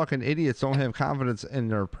bunch of fucking idiots don't have confidence in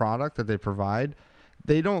their product that they provide,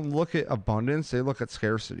 they don't look at abundance, they look at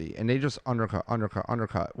scarcity. And they just undercut, undercut,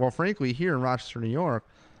 undercut. Well, frankly, here in Rochester, New York,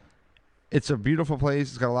 it's a beautiful place.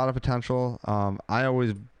 It's got a lot of potential. I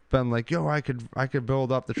always been like, yo, I could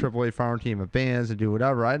build up the AAA farm team of bands and do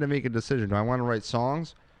whatever. I had to make a decision. Do I want to write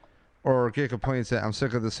songs or get complaints that I'm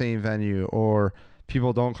sick of the same venue or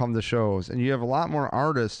people don't come to shows? And you have a lot more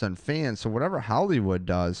artists than fans. So whatever Hollywood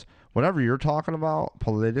does, whatever you're talking about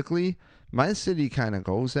politically, my city kind of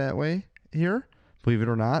goes that way here, believe it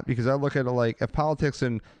or not, because I look at it like if politics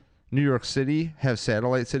in New York City have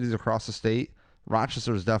satellite cities across the state,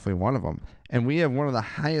 Rochester is definitely one of them. And we have one of the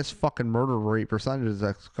highest fucking murder rate percentages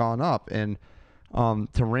that's gone up. And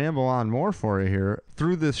to ramble on more for you here,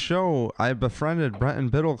 through this show, I befriended Brenton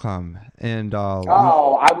Biddlecombe and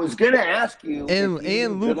Oh, I was gonna ask you if you knew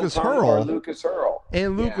and Lucas Biddlecombe or Hurl Lucas Earl.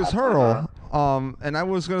 and Yeah. Lucas Hurl. And I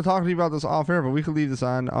was going to talk to you about this off air, but we could leave this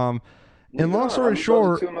on. And Leave it long on. story Those are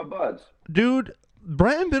short, two of my buds. dude,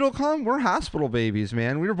 Brenton Biddlecombe, we're hospital babies,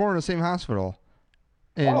 man. We were born in the same hospital.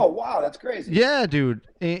 And Oh wow, that's crazy. yeah, dude,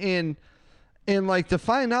 and like to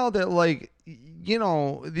find out that like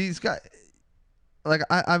these guys, like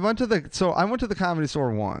I went to the Comedy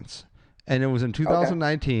Store once, and it was in Okay.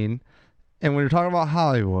 2019. And when you're talking about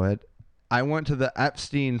Hollywood, I went to the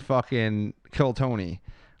Epstein fucking Kill Tony,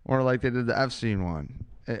 or like they did the Epstein one.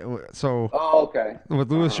 So Oh, okay.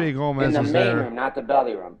 with Louis J. In Gomez the was main there. room, not the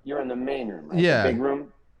belly room. You're in the main room, right? The Yeah. big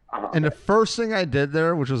room. And the Okay. first thing I did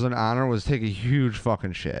there, which was an honor, was take a huge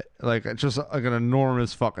fucking shit. Like just like an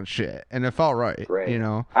enormous fucking shit. And it felt right, Great. you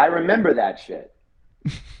know? I remember that shit.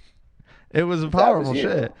 It was a That was powerful you.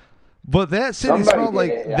 shit. But that city Somebody smelled did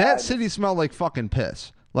like it, yeah, that city smelled like fucking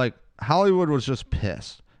piss. Like Hollywood was just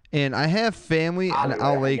pissed. And I have family in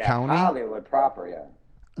Hollywood, LA yeah, County. Hollywood proper, yeah.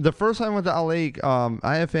 The first time I went to LA,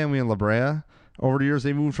 I have family in La Brea. Over the years,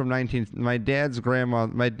 they moved from 19. My dad's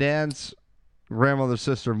grandmother's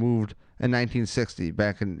sister moved in 1960.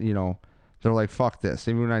 Back in they're like fuck this.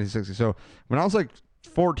 They moved in 1960. So when I was like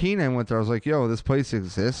 14, I went there. I was like, yo, this place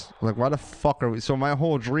exists. Like, why the fuck are we? So my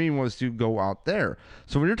whole dream was to go out there.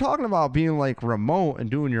 So when you're talking about being like remote and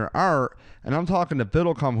doing your art, and I'm talking to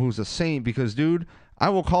Biddlecombe, who's a saint, because dude, I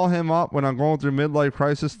will call him up when I'm going through midlife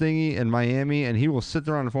crisis thingy in Miami, and he will sit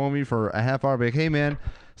there on the phone with me for a half hour. Be like, hey man,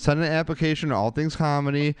 send an application to All Things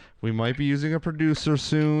Comedy. We might be using a producer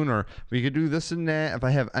soon, or we could do this and that. If I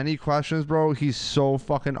have any questions, bro, he's so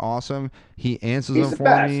fucking awesome. He answers He's them the for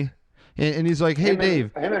best. me. And he's like, hey,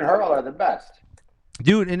 Dave. Him and Hurl are the best.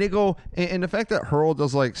 Dude, and they go, and the fact that Hurl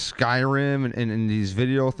does like Skyrim and these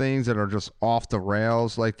video things that are just off the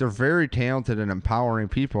rails, like they're very talented and empowering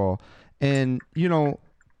people. And,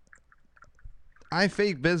 I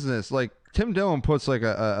fake business. Like Tim Dillon puts like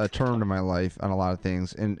a term to my life on a lot of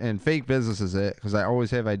things, and fake business is it because I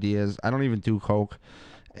always have ideas. I don't even do coke,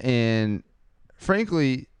 and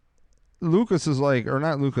frankly, Lucas is like, or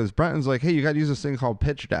not Lucas, Brenton's like, hey, you got to use this thing called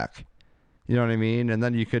pitch deck. You know what I mean? And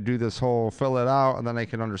then you could do this whole fill it out, and then I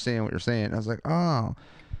can understand what you're saying. And I was like, oh,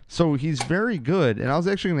 so he's very good. And I was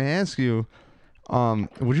actually going to ask you,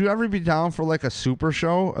 would you ever be down for like a super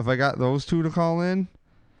show if I got those two to call in?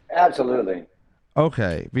 Absolutely.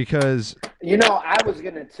 Okay, because I was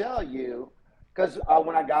going to tell you, because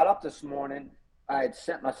when I got up this morning, I had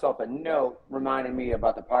sent myself a note reminding me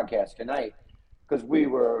about the podcast tonight, because we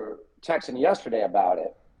were texting yesterday about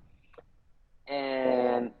it.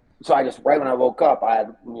 And so I just, right when I woke up, I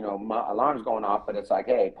had, my alarm's going off, but it's like,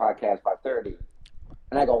 hey, podcast 5:30.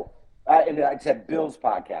 And I go, And I said Bill's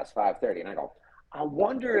podcast 5:30, and I go, I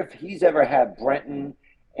wonder if he's ever had Brenton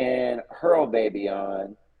and Hurl Baby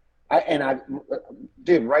on.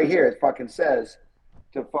 Dude, right here it fucking says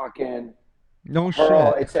to fucking No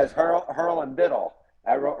Hurl. shit. It says Hurl and Biddle.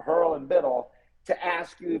 I wrote Hurl and Biddle to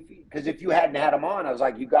ask you because if you hadn't had them on, I was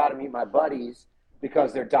like, you got to meet my buddies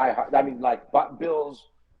because they're diehard. I mean, like Bills.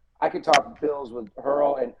 I could talk Bills with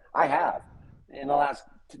Hurl, and I have in the last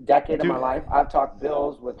decade of my Dude, life. I've talked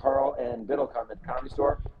Bills with Hurl and Biddle come at the Comedy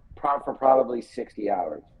Store for probably 60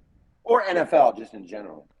 hours, or NFL just in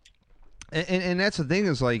general. and that's the thing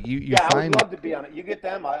is like you Yeah, I would find, love to be on it. You get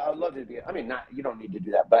them, I would love to be. I mean, not you don't need to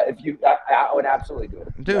do that, but if you, I would absolutely do it.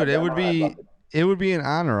 If you dude, have them on, I'd love to. it would be an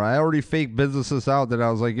honor. I already faked businesses out that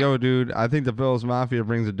I was like, yo, dude, I think the Bills Mafia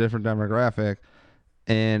brings a different demographic,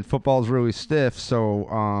 and football's really stiff.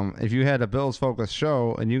 So if you had a Bills focused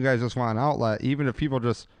show and you guys just want an outlet, even if people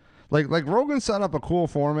just like Rogan set up a cool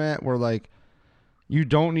format where like you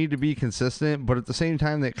don't need to be consistent, but at the same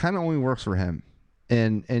time that kind of only works for him.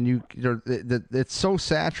 And it's so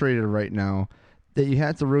saturated right now that you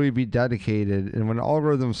have to really be dedicated. And when the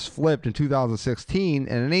algorithms flipped in 2016,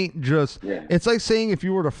 and it ain't just, Yeah. it's like saying if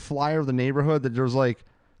you were to flyer the neighborhood that there's like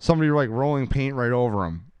somebody like rolling paint right over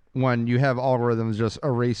them when you have algorithms just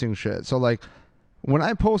erasing shit. So like when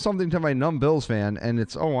I post something to my Numb Bills fan and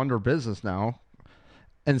it's under business now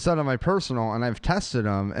instead of my personal, and I've tested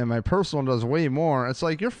them and my personal does way more, it's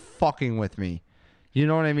like you're fucking with me. You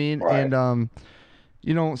know what I mean? Right. And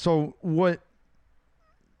so what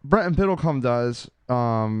Brent Biddlecombe does,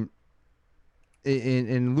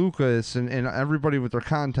 in Lucas and everybody with their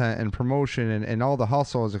content and promotion and all the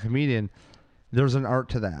hustle as a comedian, there's an art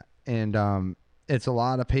to that. And it's a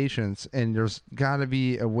lot of patience, and there's got to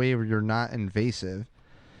be a way where you're not invasive,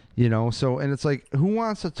 So, and it's like, who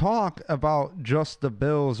wants to talk about just the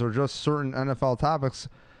Bills or just certain NFL topics?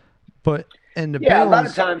 But, and the Yeah, a lot of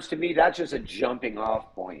Bills, times to me, that's just a jumping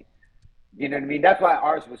off point. You know what I mean? That's why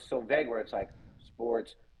ours was so vague, where it's like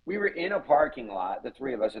sports. We were in a parking lot, the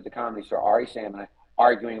three of us at the Comedy Store, Ari, Sam, and I,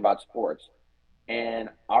 arguing about sports. And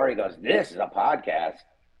Ari goes, "This is a podcast,"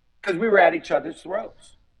 because we were at each other's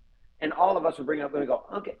throats. And all of us would bring up and we go,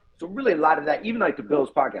 okay. So really, a lot of that, even like the Bills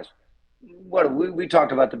podcast. What we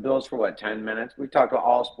talked about the Bills for what 10 minutes? We talked about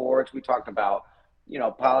all sports. We talked about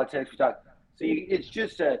politics. We talked. So it's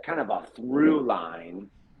just a kind of a through line.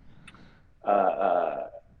 Uh, uh,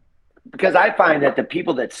 because I find that the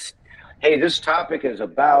people that's, hey, this topic is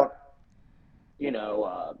about,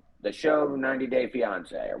 the show 90 Day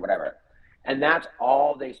Fiance or whatever, and that's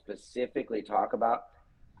all they specifically talk about.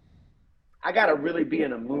 I got to really be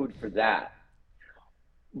in a mood for that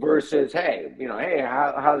versus, hey,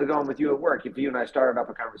 how's it going with you at work? If you and I started up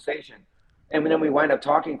a conversation and then we wind up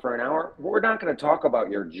talking for an hour, we're not going to talk about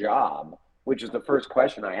your job, which is the first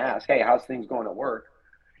question I ask. Hey, how's things going at work?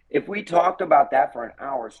 If we talked about that for an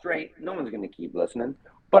hour straight, no one's going to keep listening.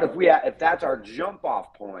 But if that's our jump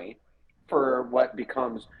off point for what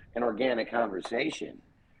becomes an organic conversation,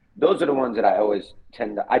 those are the ones that I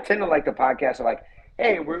tend to like the podcast of like,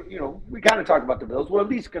 hey, we kind of talk about the Bills. We're at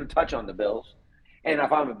least going to touch on the Bills. And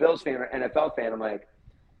if I'm a Bills fan or NFL fan, I'm like,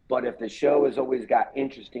 but if the show has always got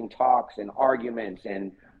interesting talks and arguments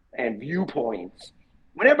and viewpoints,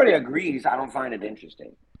 when everybody agrees, I don't find it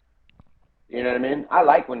interesting. You know what I mean? I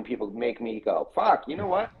like when people make me go, fuck, you know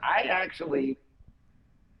what? I actually,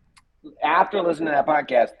 after listening to that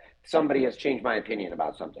podcast, somebody has changed my opinion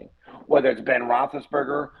about something. Whether it's Ben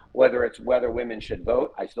Roethlisberger, whether it's whether women should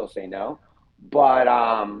vote, I still say no. But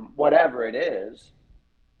whatever it is,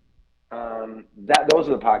 those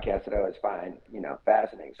are the podcasts that I always find,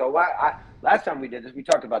 fascinating. So last time we did this, we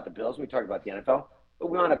talked about the Bills, we talked about the NFL,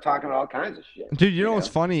 but we wound up talking about all kinds of shit. dude, what's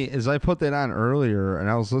funny is I put that on earlier and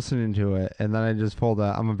I was listening to it, and then I just pulled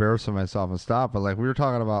out, I'm embarrassing myself and stopped. But like we were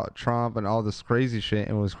talking about Trump and all this crazy shit,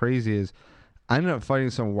 and what's crazy is I ended up fighting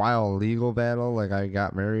some wild legal battle. Like I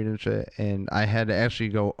got married and shit, and I had to actually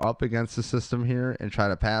go up against the system here and try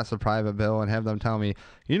to pass a private bill and have them tell me,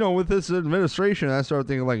 with this administration, I started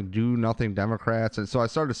thinking like do nothing Democrats, and so I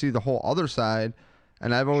started to see the whole other side,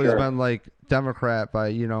 and I've always been like Democrat by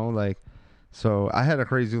like. So I had a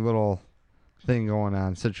crazy little thing going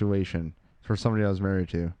on situation for somebody I was married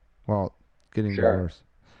to while getting divorced.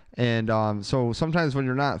 And so sometimes when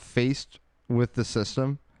you're not faced with the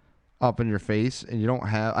system up in your face and you don't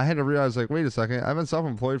have, I had to realize like, wait a second, I've been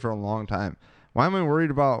self-employed for a long time. Why am I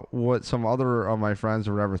worried about what some other of my friends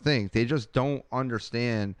or whatever think? They just don't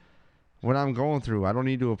understand what I'm going through. I don't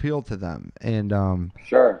need to appeal to them. And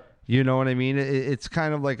you know what I mean? It's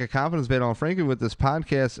kind of like a confidence battle. And frankly, with this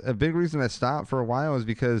podcast, a big reason I stopped for a while is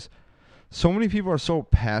because so many people are so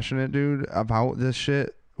passionate, dude, about this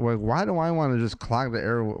shit why do I want to just clog the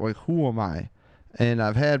air? Like, who am I? And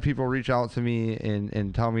I've had people reach out to me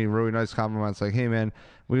and tell me really nice compliments, like, hey man,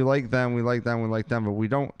 we like them, we like them, we like them, but we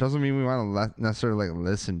don't. Doesn't mean we want to necessarily like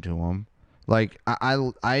listen to them. Like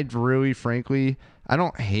I really, frankly, I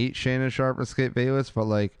don't hate Shannon Sharp and Skip Bayless, but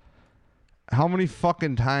like, how many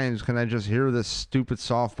fucking times can I just hear this stupid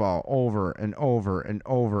softball over and over and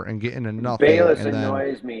over and get into nothing? Bayless And then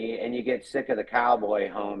annoys me, and you get sick of the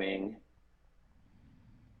cowboy homing.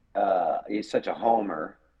 He's such a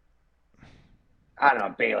homer. I don't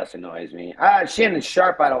know. Bayless annoys me. Shannon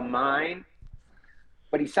Sharp, I don't mind,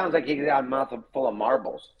 but he sounds like he's got a mouth full of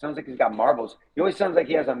marbles. Sounds like he's got marbles. He always sounds like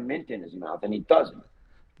he has a mint in his mouth, and he doesn't.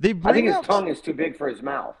 they I think bring his up tongue is too big for his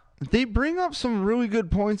mouth. they bring up some really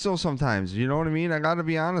good points though sometimes. You know what I mean? I got to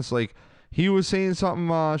be honest. Like, he was saying something.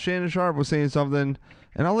 Shannon Sharp was saying something,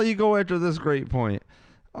 and I'll let you go after this great point.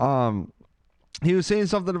 He was saying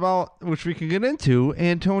something about, which we can get into,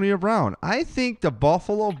 Antonio Brown. I think the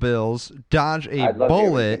Buffalo Bills dodge a I'd love to hear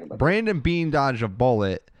what you think bullet. about Brandon Beane dodged a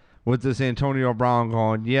bullet with this Antonio Brown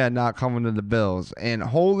going, yeah, not coming to the Bills. And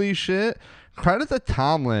holy shit, credit to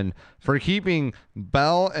Tomlin for keeping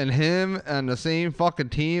Bell and him on the same fucking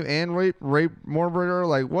team and Ray Morberger.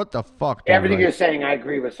 Like, what the fuck, dude? Everything Like, you're saying, I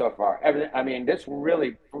agree with so far. Everything. I mean, this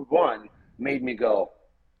really, for one, made me go,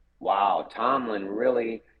 wow, Tomlin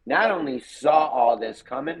really not only saw all this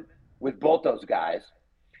coming with both those guys.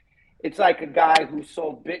 It's like a guy who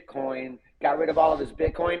sold Bitcoin, got rid of all of his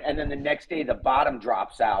Bitcoin, and then the next day the bottom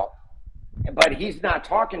drops out. But he's not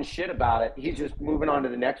talking shit about it. He's just moving on to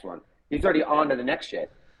the next one. He's already on to the next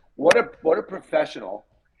shit. What a professional.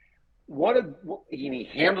 He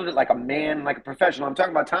handled it like a man, like a professional. I'm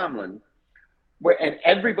talking about Tomlin. And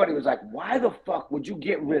everybody was like, why the fuck would you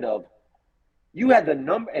get rid of? You had the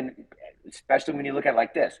number, and especially when you look at it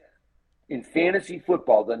like this, in fantasy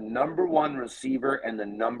football, the number one receiver and the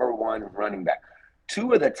number one running back.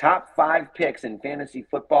 Two of the top 5 picks in fantasy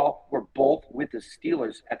football were both with the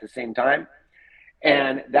Steelers at the same time.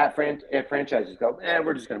 And that franchises go,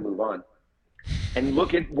 we're just going to move on. And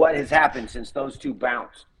look at what has happened since those two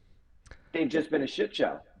bounced. They've just been a shit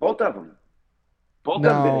show. Both of them. Both of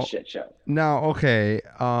them have been a shit show. Now, okay.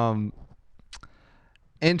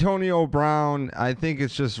 Antonio Brown, I think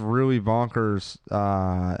it's just really bonkers.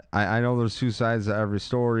 I know there's two sides to every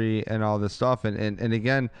story and all this stuff. And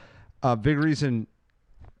again, a big reason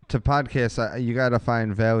to podcast, you got to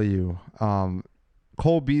find value.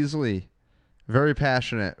 Cole Beasley, very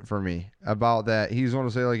passionate for me about that. He's going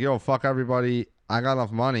to say, like, yo, fuck everybody. I got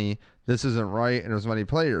enough money. This isn't right. And there's many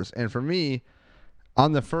players. And for me,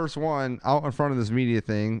 on the first one, out in front of this media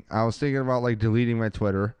thing, I was thinking about, like, deleting my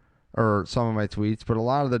Twitter or some of my tweets, but a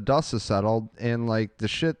lot of the dust has settled, and like the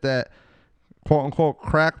shit that quote unquote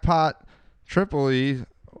crackpot Tripoli,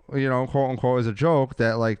 quote unquote, is a joke,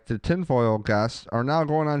 that like the tinfoil guests are now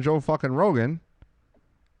going on Joe fucking Rogan.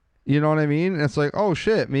 You know what I mean? And it's like, oh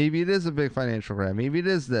shit, maybe it is a big financial grab. Maybe it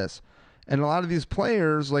is this. And a lot of these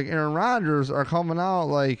players, like Aaron Rodgers, are coming out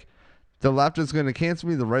like, the left is going to cancel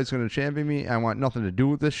me, the right's going to champion me. I want nothing to do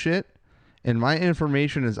with this shit. And my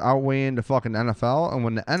information is outweighing the fucking NFL. And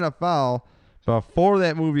when the NFL, before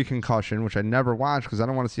that movie Concussion, which I never watched because I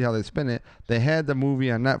don't want to see how they spin it, they had the movie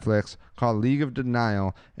on Netflix called League of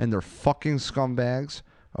Denial, and they're fucking scumbags,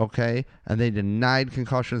 okay? And they denied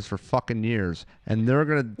concussions for fucking years. And they're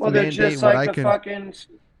going to mandate they're just like fucking,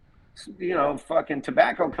 fucking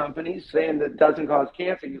tobacco companies saying that doesn't cause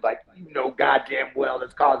cancer. You goddamn well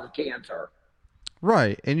this causes cancer.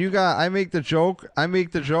 Right. And I make the joke.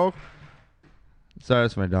 Sorry,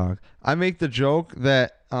 that's my dog. I make the joke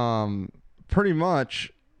that pretty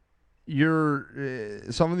much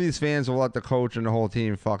some of these fans will let the coach and the whole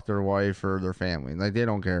team fuck their wife or their family. Like, they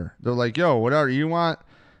don't care. They're like, yo, whatever. You want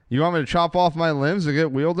me to chop off my limbs and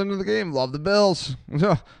get wheeled into the game? Love the Bills.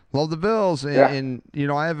 Love the Bills. And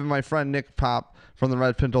I have my friend Nick Pop from the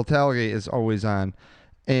Red Pinto Tailgate is always on.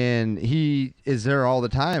 And he is there all the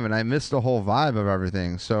time. And I miss the whole vibe of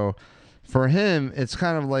everything. So for him, it's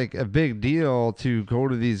kind of like a big deal to go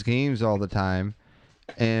to these games all the time.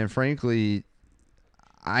 And frankly,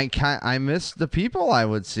 I miss the people I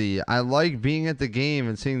would see. I like being at the game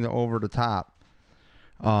and seeing the over the top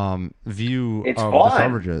view of the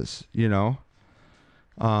coverages,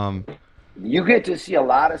 You get to see a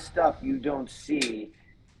lot of stuff you don't see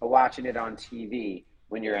watching it on TV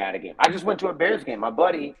when you're at a game. I just went to a Bears game. My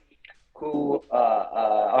buddy who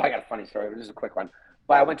I got a funny story, but this is a quick one.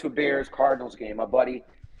 But I went to a Bears-Cardinals game. My buddy,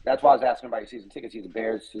 that's why I was asking about your season tickets. He's a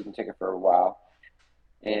Bears season ticket for a while.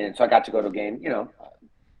 And so I got to go to a game,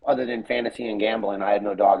 other than fantasy and gambling. I had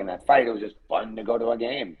no dog in that fight. It was just fun to go to a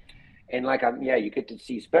game. And you get to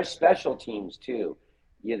see special teams too.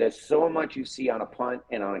 Yeah, there's so much you see on a punt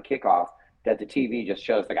and on a kickoff that the TV just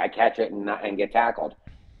shows the guy catch it and get tackled.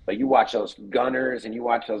 But you watch those gunners and you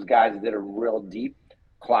watch those guys that are real deep,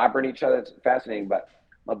 clobbering each other. It's fascinating. But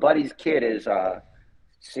my buddy's kid is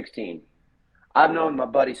 16. I've known my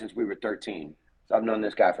buddy since we were 13. So I've known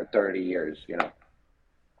this guy for 30 years, you know.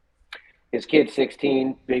 His kid's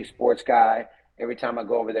 16, big sports guy. Every time I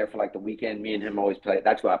go over there for like the weekend, me and him always play.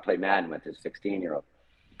 That's why I play Madden with his 16-year-old.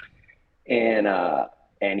 And I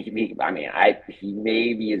mean, he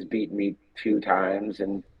maybe has beaten me 2 times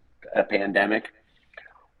in a pandemic.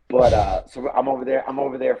 But so I'm over there. I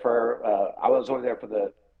was over there for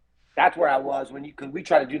the. That's where I was because we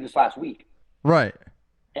tried to do this last week. Right.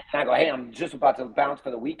 And I go, hey, I'm just about to bounce for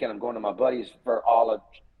the weekend. I'm going to my buddies for all of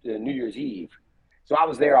New Year's Eve. So I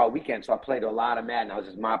was there all weekend. So I played a lot of Madden. I was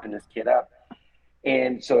just mopping this kid up.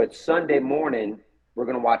 And so it's Sunday morning. We're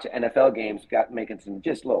going to watch NFL games. Got making some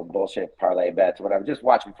just little bullshit parlay bets or whatever. Just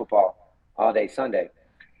watching football all day Sunday.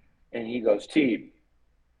 And he goes, T,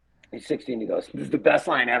 he's 16. He goes, this is the best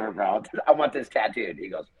line ever, bro. I want this tattooed. He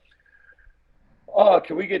goes, oh,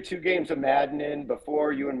 can we get 2 games of Madden in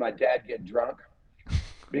before you and my dad get drunk?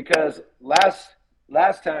 Because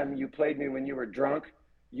last time you played me when you were drunk,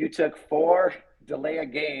 you took 4 delay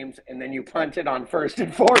of games and then you punted on 1st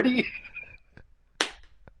and 40.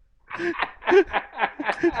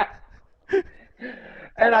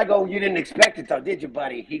 And I go, you didn't expect it though, did you,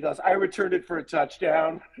 buddy? He goes, I returned it for a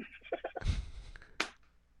touchdown.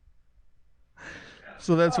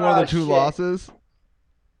 So that's one of the 2 losses?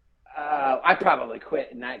 I probably quit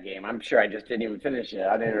in that game. I'm sure I just didn't even finish it.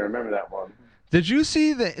 I didn't even remember that one. Did you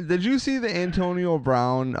see the Antonio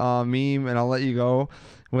Brown meme? And I'll let you go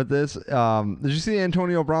with this. Did you see the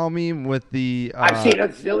Antonio Brown meme with the? I've seen a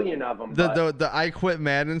zillion of them. The I quit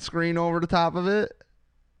Madden screen over the top of it.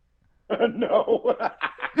 No.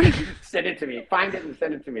 Send it to me. Find it and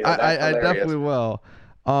send it to me. I definitely will.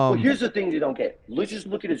 Well, here's the thing you don't get. Let's just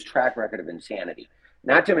look at his track record of insanity.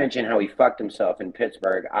 Not to mention how he fucked himself in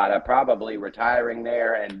Pittsburgh out of probably retiring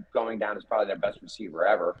there and going down as probably their best receiver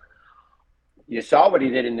ever. You saw what he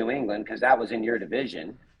did in New England because that was in your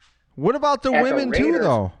division. What about the women too,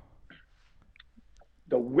 though?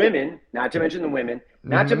 The women, not to mention the women,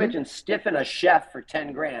 not to mention stiffing a chef for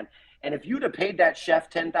 10 grand. And if you'd have paid that chef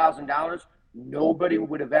 $10,000, nobody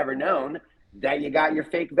would have ever known that you got your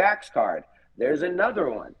fake Vax card. There's another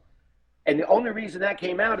one. And the only reason that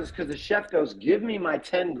came out is because the chef goes, give me my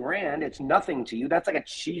 10 grand. It's nothing to you. That's like a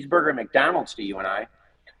cheeseburger at McDonald's to you and I.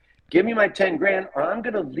 Give me my 10 grand or I'm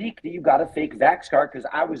going to leak that you got a fake Vax card because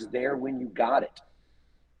I was there when you got it.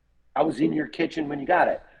 I was in your kitchen when you got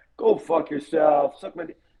it. Go fuck yourself. Suck my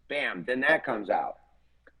bam. Then that comes out.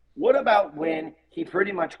 What about when he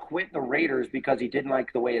pretty much quit the Raiders because he didn't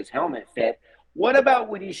like the way his helmet fit? What about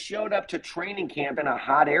when he showed up to training camp in a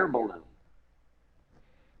hot air balloon?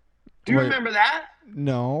 Do you remember that?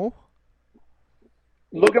 No.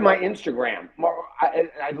 Look at my Instagram.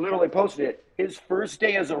 I literally posted it. His first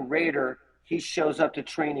day as a Raider, he shows up to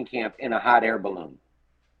training camp in a hot air balloon.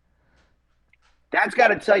 That's got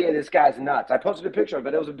to tell you this guy's nuts. I posted a picture of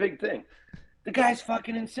it. It was a big thing. The guy's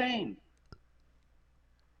fucking insane.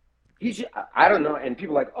 I don't know. And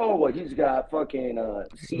people are like, oh, well, he's got fucking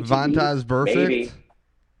CTE. Vontaze Burfict? Maybe.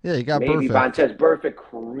 Yeah, he got Maybe Burfict. Vontaze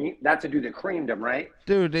Burfict. That's the dude that creamed him, right?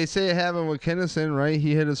 Dude, they say it happened with Kinnison, right?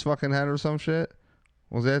 He hit his fucking head or some shit.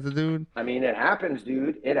 Was that the dude? I mean, it happens,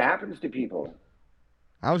 dude. It happens to people.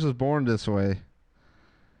 I was just born this way.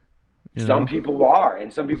 Some people are,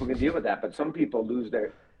 and some people can deal with that, but some people lose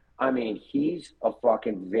their. I mean, he's a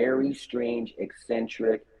fucking very strange,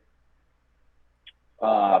 eccentric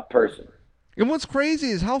person. And what's crazy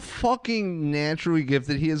is how fucking naturally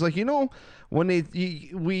gifted he is. Like, when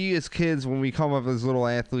we as kids, when we come up as little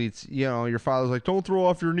athletes, your father's like, don't throw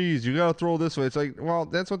off your knees. You got to throw this way. It's like, well,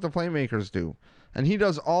 that's what the playmakers do. And he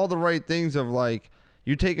does all the right things of like,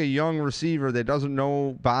 you take a young receiver that doesn't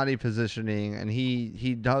know body positioning, and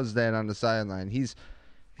he does that on the sideline.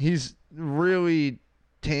 He's really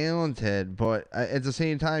talented, but at the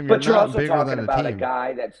same time, you're not bigger than the team. But you're also talking about a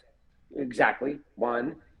guy that's exactly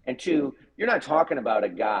one, and two. You're not talking about a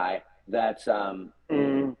guy that's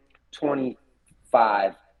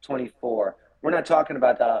 25, 24. We're not talking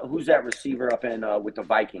about who's that receiver up in with the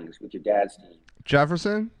Vikings with your dad's team?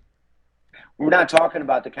 Jefferson. We're not talking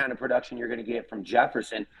about the kind of production you're going to get from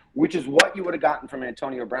Jefferson, which is what you would have gotten from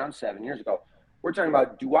Antonio Brown 7 years ago. We're talking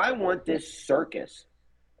about, do I want this circus?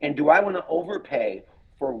 And do I want to overpay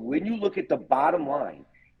for when you look at the bottom line?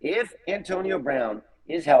 If Antonio Brown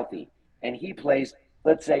is healthy and he plays,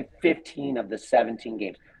 let's say, 15 of the 17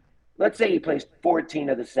 games. Let's say he plays 14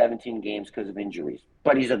 of the 17 games because of injuries,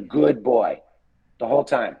 but he's a good boy. the whole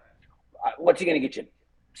time. What's he going to get you?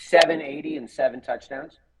 780 and 7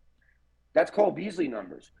 touchdowns? That's Cole Beasley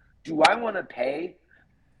numbers. Do I want to pay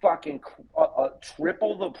fucking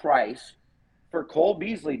triple the price for Cole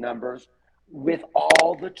Beasley numbers with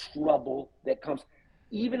all the trouble that comes,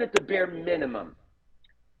 even at the bare minimum?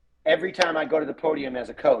 Every time I go to the podium as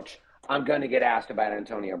a coach, I'm going to get asked about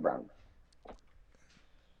Antonio Brown.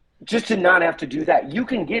 Just to not have to do that. You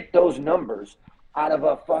can get those numbers out of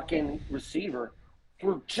a fucking receiver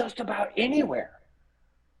for just about anywhere.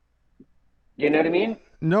 You know what I mean?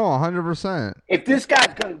 No, 100%. If this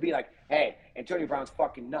guy's going to be like, hey, Antonio Brown's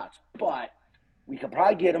fucking nuts, but we could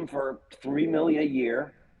probably get him for $3 million a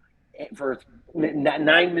year, for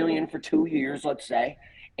 $9 million for 2 years, let's say,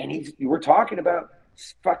 and we're talking about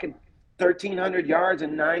fucking 1,300 yards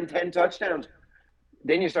and 9-10 touchdowns.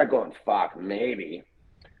 Then you start going, fuck, maybe.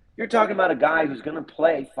 You're talking about a guy who's going to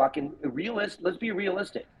play fucking realist. Let's be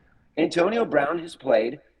realistic. Antonio Brown has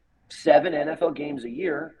played 7 NFL games a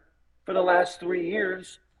year for the last 3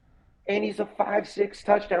 years, and he's a 5-6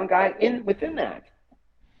 touchdown guy within that.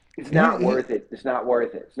 It's not worth it. It's not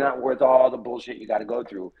worth it. It's not worth all the bullshit you got to go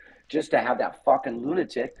through just to have that fucking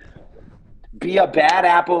lunatic be a bad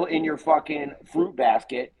apple in your fucking fruit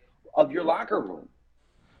basket of your locker room.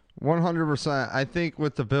 100%. I think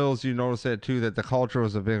with the Bills, you notice that too, that the culture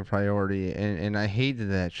was a big priority, and I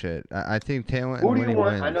hated that shit. I think talent. Who do you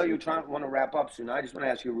want? Wins. I know you want to wrap up soon. I just want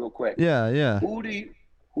to ask you real quick. Yeah. Who do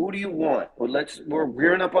you want? Well, we're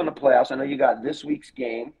rearing up on the playoffs. I know you got this week's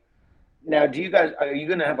game. Now, are you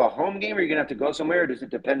going to have a home game, or are you going to have to go somewhere, or does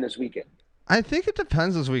it depend this weekend? I think it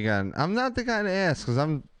depends this weekend. I'm not the guy to ask because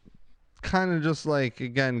I'm kind of just like,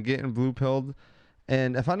 again, getting blue-pilled.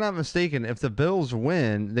 And if I'm not mistaken, if the Bills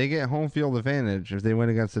win, they get home field advantage if they win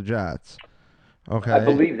against the Jets. Okay. I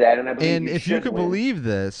believe that, and I believe and if you could believe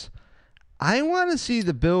this, I want to see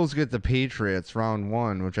the Bills get the Patriots round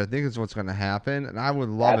 1, which I think is what's going to happen, and I would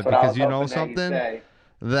love it because you know something,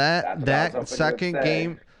 that second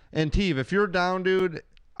game. And Teve, if you're down, dude,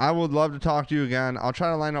 I would love to talk to you again. I'll try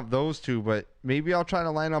to line up those two, but maybe I'll try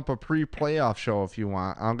to line up a pre-playoff show if you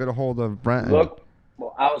want. I'll get a hold of Brent. Look.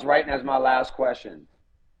 Well, I was writing as my last question.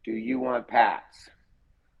 Do you want Pats?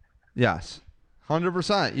 Yes,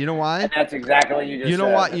 100%. You know why? And that's exactly what you just said. You know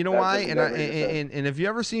why? You know why? And have you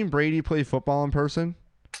ever seen Brady play football in person?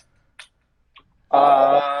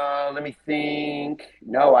 Let me think.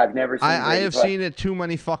 No, I've never seen. I have seen it too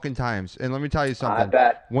many fucking times. And let me tell you something. I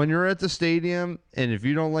bet. When you're at the stadium, and if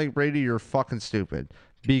you don't like Brady, you're fucking stupid.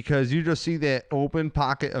 Because you just see that open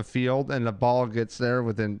pocket of field, and the ball gets there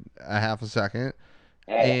within a half a second.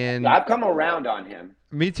 And I've come around on him.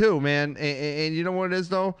 Me too, man. And you know what it is,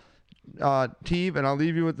 though, Teve, and I'll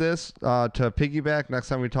leave you with this to piggyback next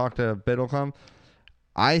time we talk to Biddlecombe.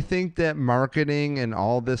 I think that marketing and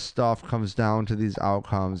all this stuff comes down to these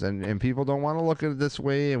outcomes, and people don't want to look at it this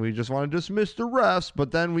way, and we just want to dismiss the refs,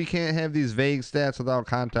 but then we can't have these vague stats without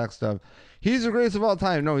context of he's the greatest of all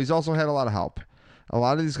time. No, he's also had a lot of help. A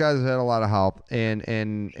lot of these guys have had a lot of help, and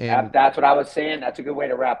that's what I was saying. That's a good way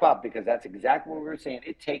to wrap up because that's exactly what we were saying.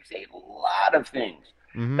 It takes a lot of things.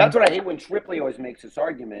 Mm-hmm. That's what I hate when Tripoli always makes this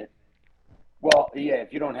argument. Well, yeah,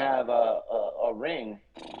 if you don't have a ring,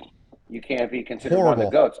 you can't be considered one of the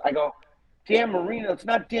GOATs. I go, Dan Marino. It's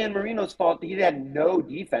not Dan Marino's fault. He had no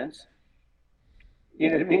defense.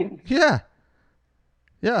 You know what I mean? Yeah.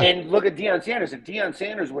 And look at Deion Sanders. If Deion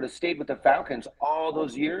Sanders would have stayed with the Falcons all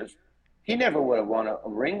those years, he never would have won a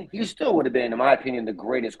ring. He still would have been, in my opinion, the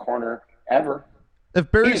greatest corner ever.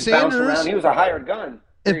 If Barry Sanders, he was a hired gun.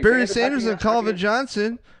 If Barry Sanders and Calvin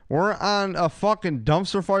Johnson were on a fucking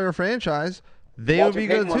dumpster fire franchise, they would be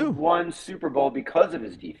good too. Won Super Bowl because of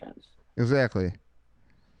his defense. Exactly.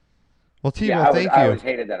 Well, Tebow, thank you. I always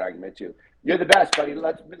hated that argument too. You're the best, buddy.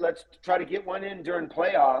 Let's try to get one in during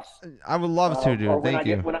playoffs. I would love to, dude. Thank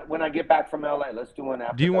you. When I get back from LA, let's do one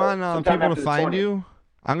after. Do you want people to find you?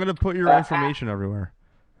 I'm gonna put your information everywhere.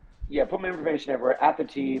 Yeah, put my information everywhere. At the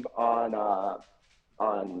Tebe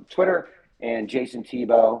on Twitter and Jason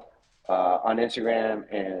Tebow on Instagram,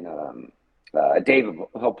 and David,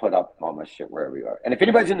 he'll put up all my shit wherever you are. And if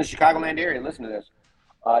anybody's in the Chicagoland area, listen to this.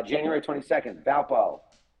 January 22nd, Valpo,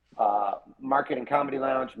 Market and Comedy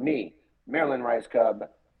Lounge, me, Marilyn Rice Cub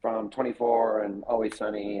from 24 and Always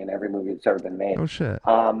Sunny and every movie that's ever been made. Oh, shit.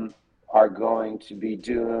 Are going to be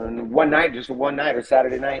doing just a one night or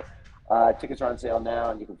Saturday night. Tickets are on sale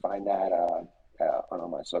now, and you can find that on all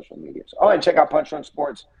my social medias. Oh, and check out Punch Drunk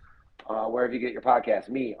Sports wherever you get your podcast.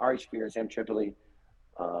 Me, Ari Shafir, Sam Tripoli.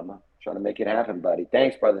 Trying to make it happen, buddy.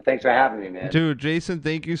 Thanks, brother. Thanks for having me, man. Dude, Jason,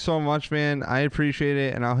 thank you so much, man. I appreciate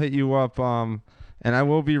it, and I'll hit you up And I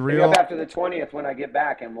will be Hit me up real. after the 20th when I get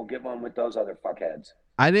back, and we'll get one with those other fuckheads.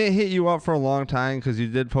 I didn't hit you up for a long time because you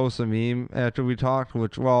did post a meme after we talked,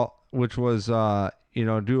 which was do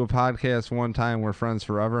a podcast one time, we're friends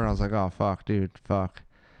forever, and I was like, oh fuck, dude, fuck,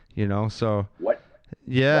 So What? What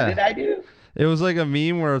yeah, did I do? it was like a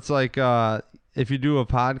meme where it's like if you do a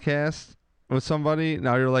podcast with somebody,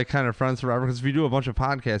 now you're like kind of friends forever because if you do a bunch of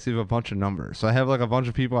podcasts, you have a bunch of numbers. So I have like a bunch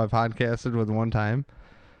of people I podcasted with one time.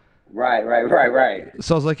 Right.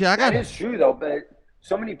 So I was like, yeah, I That got. is true though, but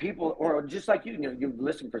so many people, or just like you've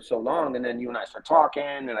listened for so long, and then you and I start talking,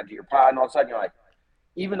 and I do your pod, and all of a sudden you're like,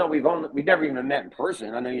 even though we've never even met in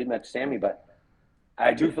person. I know you met Sammy, but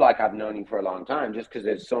I do feel like I've known you for a long time, just because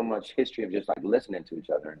there's so much history of just like listening to each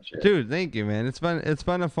other and shit. Dude, thank you, man. It's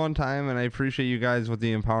been a fun time, and I appreciate you guys with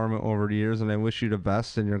the empowerment over the years, and I wish you the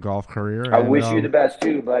best in your golf career. I And wish you the best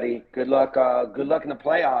too, buddy. Good luck. Good luck in the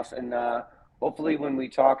playoffs, and hopefully, when we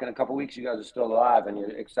talk in a couple weeks, you guys are still alive and you're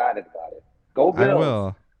excited about it. Go I Bills!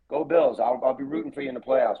 will. Go Bills! I'll be rooting for you in the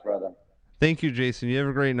playoffs, brother. Thank you, Jason. You have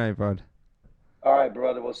a great night, bud. All right,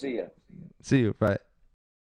 brother. We'll see you. See you. Bye.